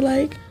 it's kind of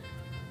like,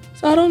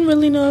 so I don't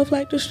really know if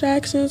like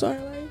distractions are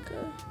like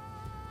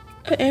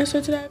an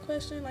answer to that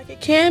question. Like,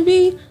 it can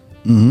be,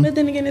 but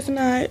then again, it's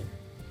not,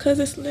 because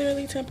it's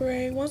literally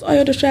temporary. Once all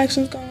your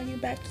distractions gone, you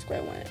back to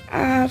square one.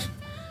 I've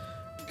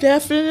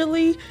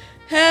definitely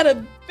had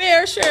a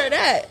fair share of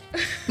that.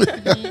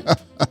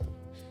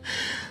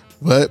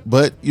 But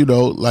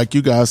like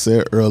you guys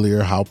said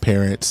earlier, how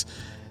parents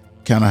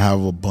kind of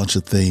have a bunch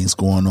of things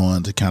going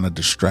on to kind of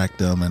distract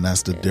them, and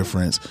that's the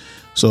difference.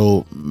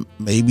 So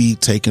maybe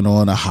taking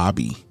on a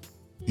hobby,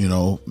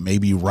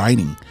 maybe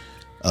writing,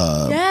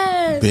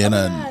 being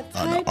an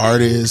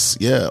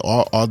artist,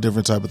 all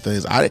different type of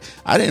things. I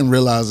didn't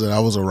realize that I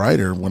was a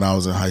writer when I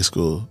was in high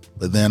school,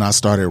 but then I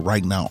started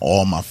writing down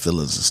all my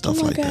feelings and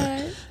stuff like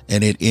that,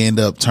 and it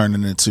ended up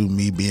turning into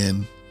me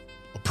being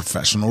a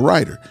professional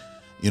writer.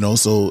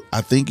 So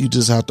I think you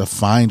just have to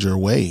find your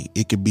way.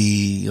 It could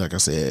be, like I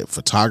said,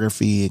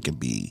 photography. It could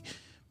be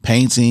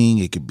painting.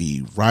 It could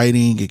be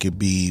writing. It could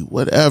be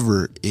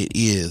whatever it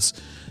is.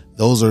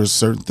 Those are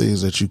certain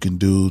things that you can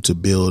do to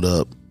build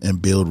up and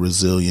build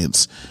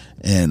resilience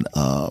and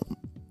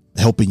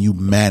helping you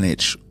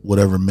manage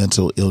whatever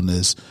mental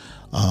illness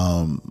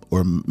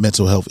or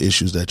mental health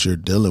issues that you're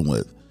dealing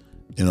with.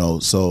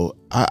 So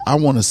I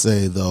want to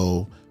say,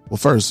 though, well,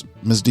 first,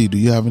 Ms. D, do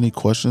you have any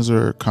questions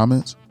or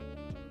comments?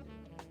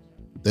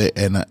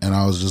 And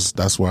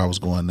that's where I was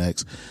going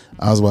next.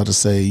 I was about to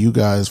say, you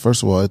guys,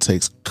 first of all, it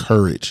takes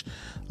courage,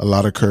 a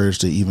lot of courage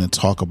to even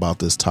talk about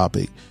this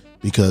topic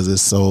because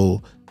it's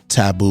so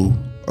taboo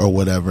or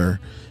whatever.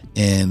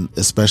 And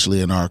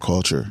especially in our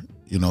culture,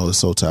 it's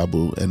so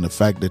taboo. And the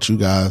fact that you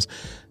guys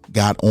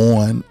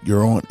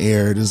you're on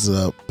air, this is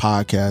a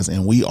podcast,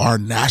 and we are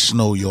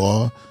national,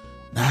 y'all.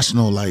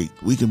 National, like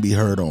we can be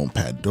heard on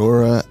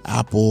Pandora,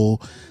 Apple,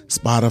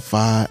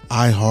 Spotify,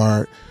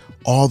 iHeart,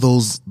 all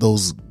those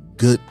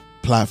good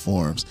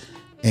platforms,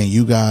 and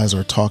you guys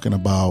are talking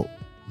about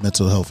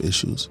mental health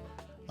issues.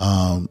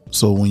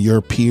 So when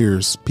your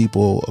peers,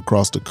 people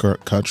across the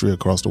country,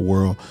 across the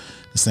world,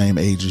 the same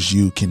age as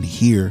you, can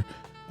hear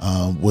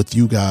what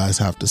you guys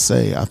have to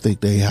say, I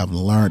think they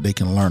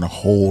can learn a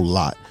whole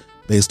lot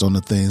based on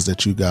the things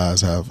that you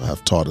guys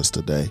have taught us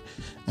today.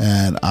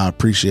 And I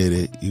appreciate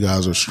it. You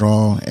guys are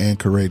strong and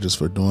courageous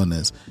for doing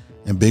this.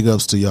 And big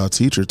ups to y'all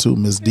teacher too,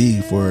 Miss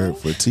D, for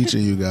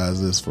teaching you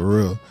guys this, for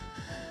real.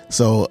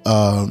 So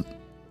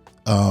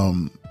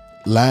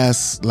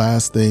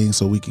last thing,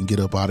 so we can get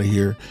up out of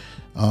here.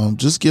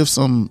 Just give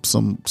some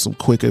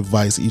quick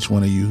advice, each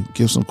one of you.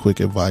 Give some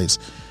quick advice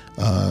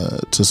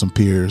to some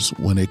peers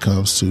when it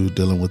comes to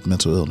dealing with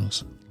mental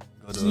illness.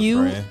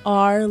 You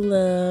are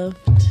loved.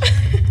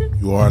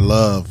 You are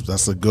loved.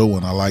 That's a good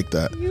one. I like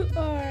that. You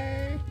are,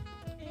 and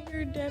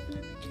you're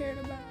definitely cared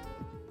about,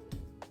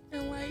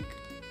 and like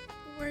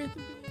worth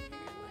being here.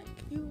 Like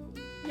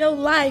your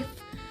life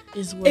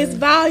is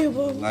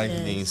valuable.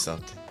 Life means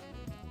something.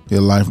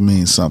 Your life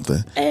means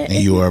something, and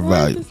you are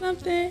valuable.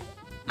 Something.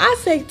 I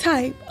say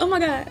type. Oh my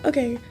God.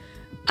 Okay,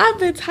 I've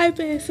been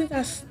typing since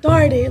I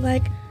started.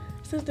 Like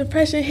since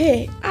depression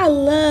hit, I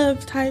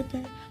love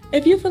typing.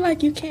 If you feel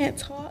like you can't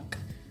talk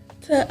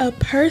to a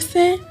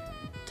person,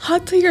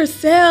 talk to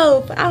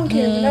yourself. I don't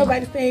care what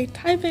nobody say.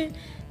 Typing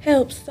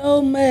helps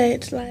so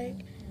much. Like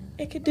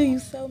it could do you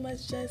so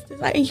much justice.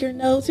 Like in your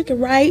notes, you can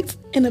write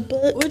in a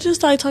book. Or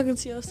just like talking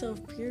to yourself,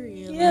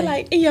 period. Yeah,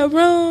 like in your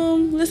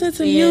room, listen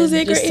to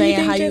music just or saying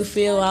anything. How you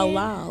feel out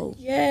loud.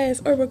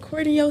 Yes, or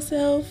recording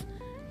yourself.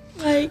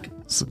 Like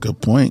that's a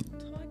good point.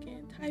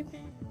 Talking,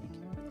 typing.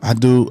 I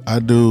do.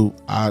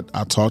 I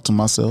talk to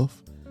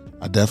myself.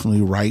 I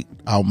definitely write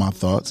out my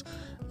thoughts.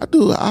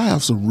 I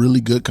have some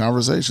really good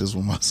conversations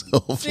with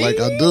myself. See? Like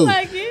I do.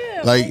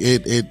 Like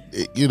it,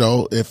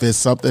 if it's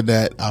something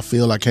that I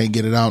feel I can't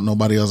get it out,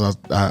 nobody else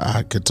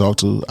I could talk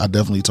to, I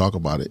definitely talk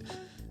about it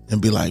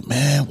and be like,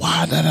 man,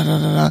 why da da da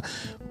da da.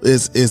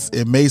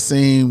 It may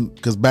seem,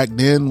 because back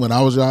then when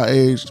I was y'all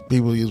age,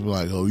 people used to be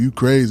like, oh, you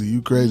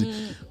crazy,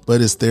 but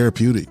it's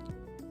therapeutic.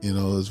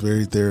 It's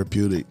very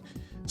therapeutic.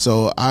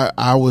 So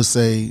I would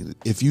say,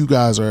 if you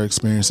guys are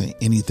experiencing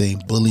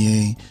anything,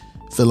 bullying,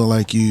 feeling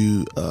like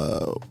you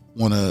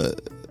want to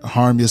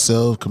harm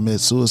yourself, commit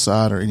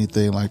suicide, or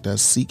anything like that,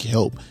 seek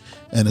help.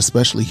 And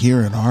especially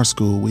here in our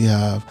school, we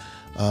have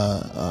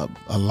a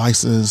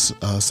licensed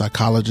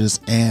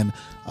psychologist and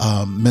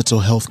mental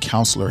health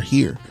counselor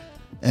here.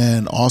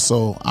 And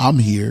also, I'm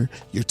here.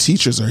 Your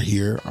teachers are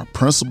here. Our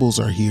principals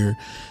are here.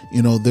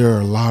 There are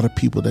a lot of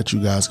people that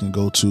you guys can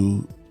go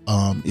to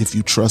if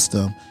you trust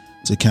them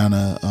to kind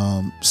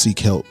of seek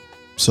help.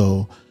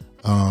 So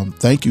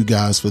thank you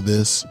guys for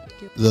this.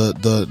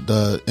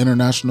 The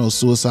International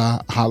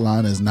Suicide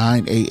Hotline is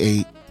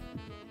 988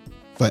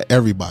 for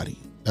everybody.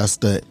 That's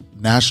the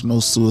National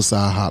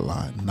Suicide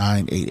Hotline,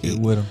 988. Get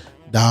with them.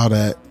 Dial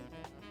that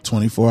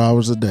 24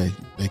 hours a day.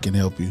 They can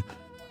help you.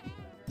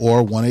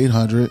 Or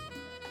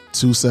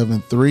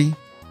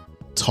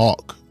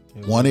 1-800-273-TALK.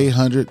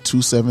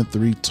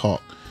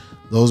 1-800-273-TALK.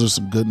 Those are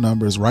some good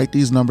numbers. Write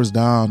these numbers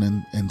down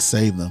and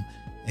save them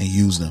and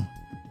use them.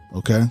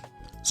 Okay?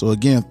 So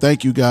again,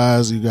 thank you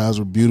guys. You guys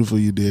were beautiful.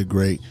 You did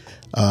great.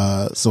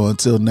 So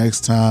until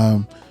next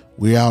time,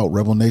 we out.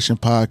 Rebel Nation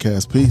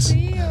Podcast. Peace.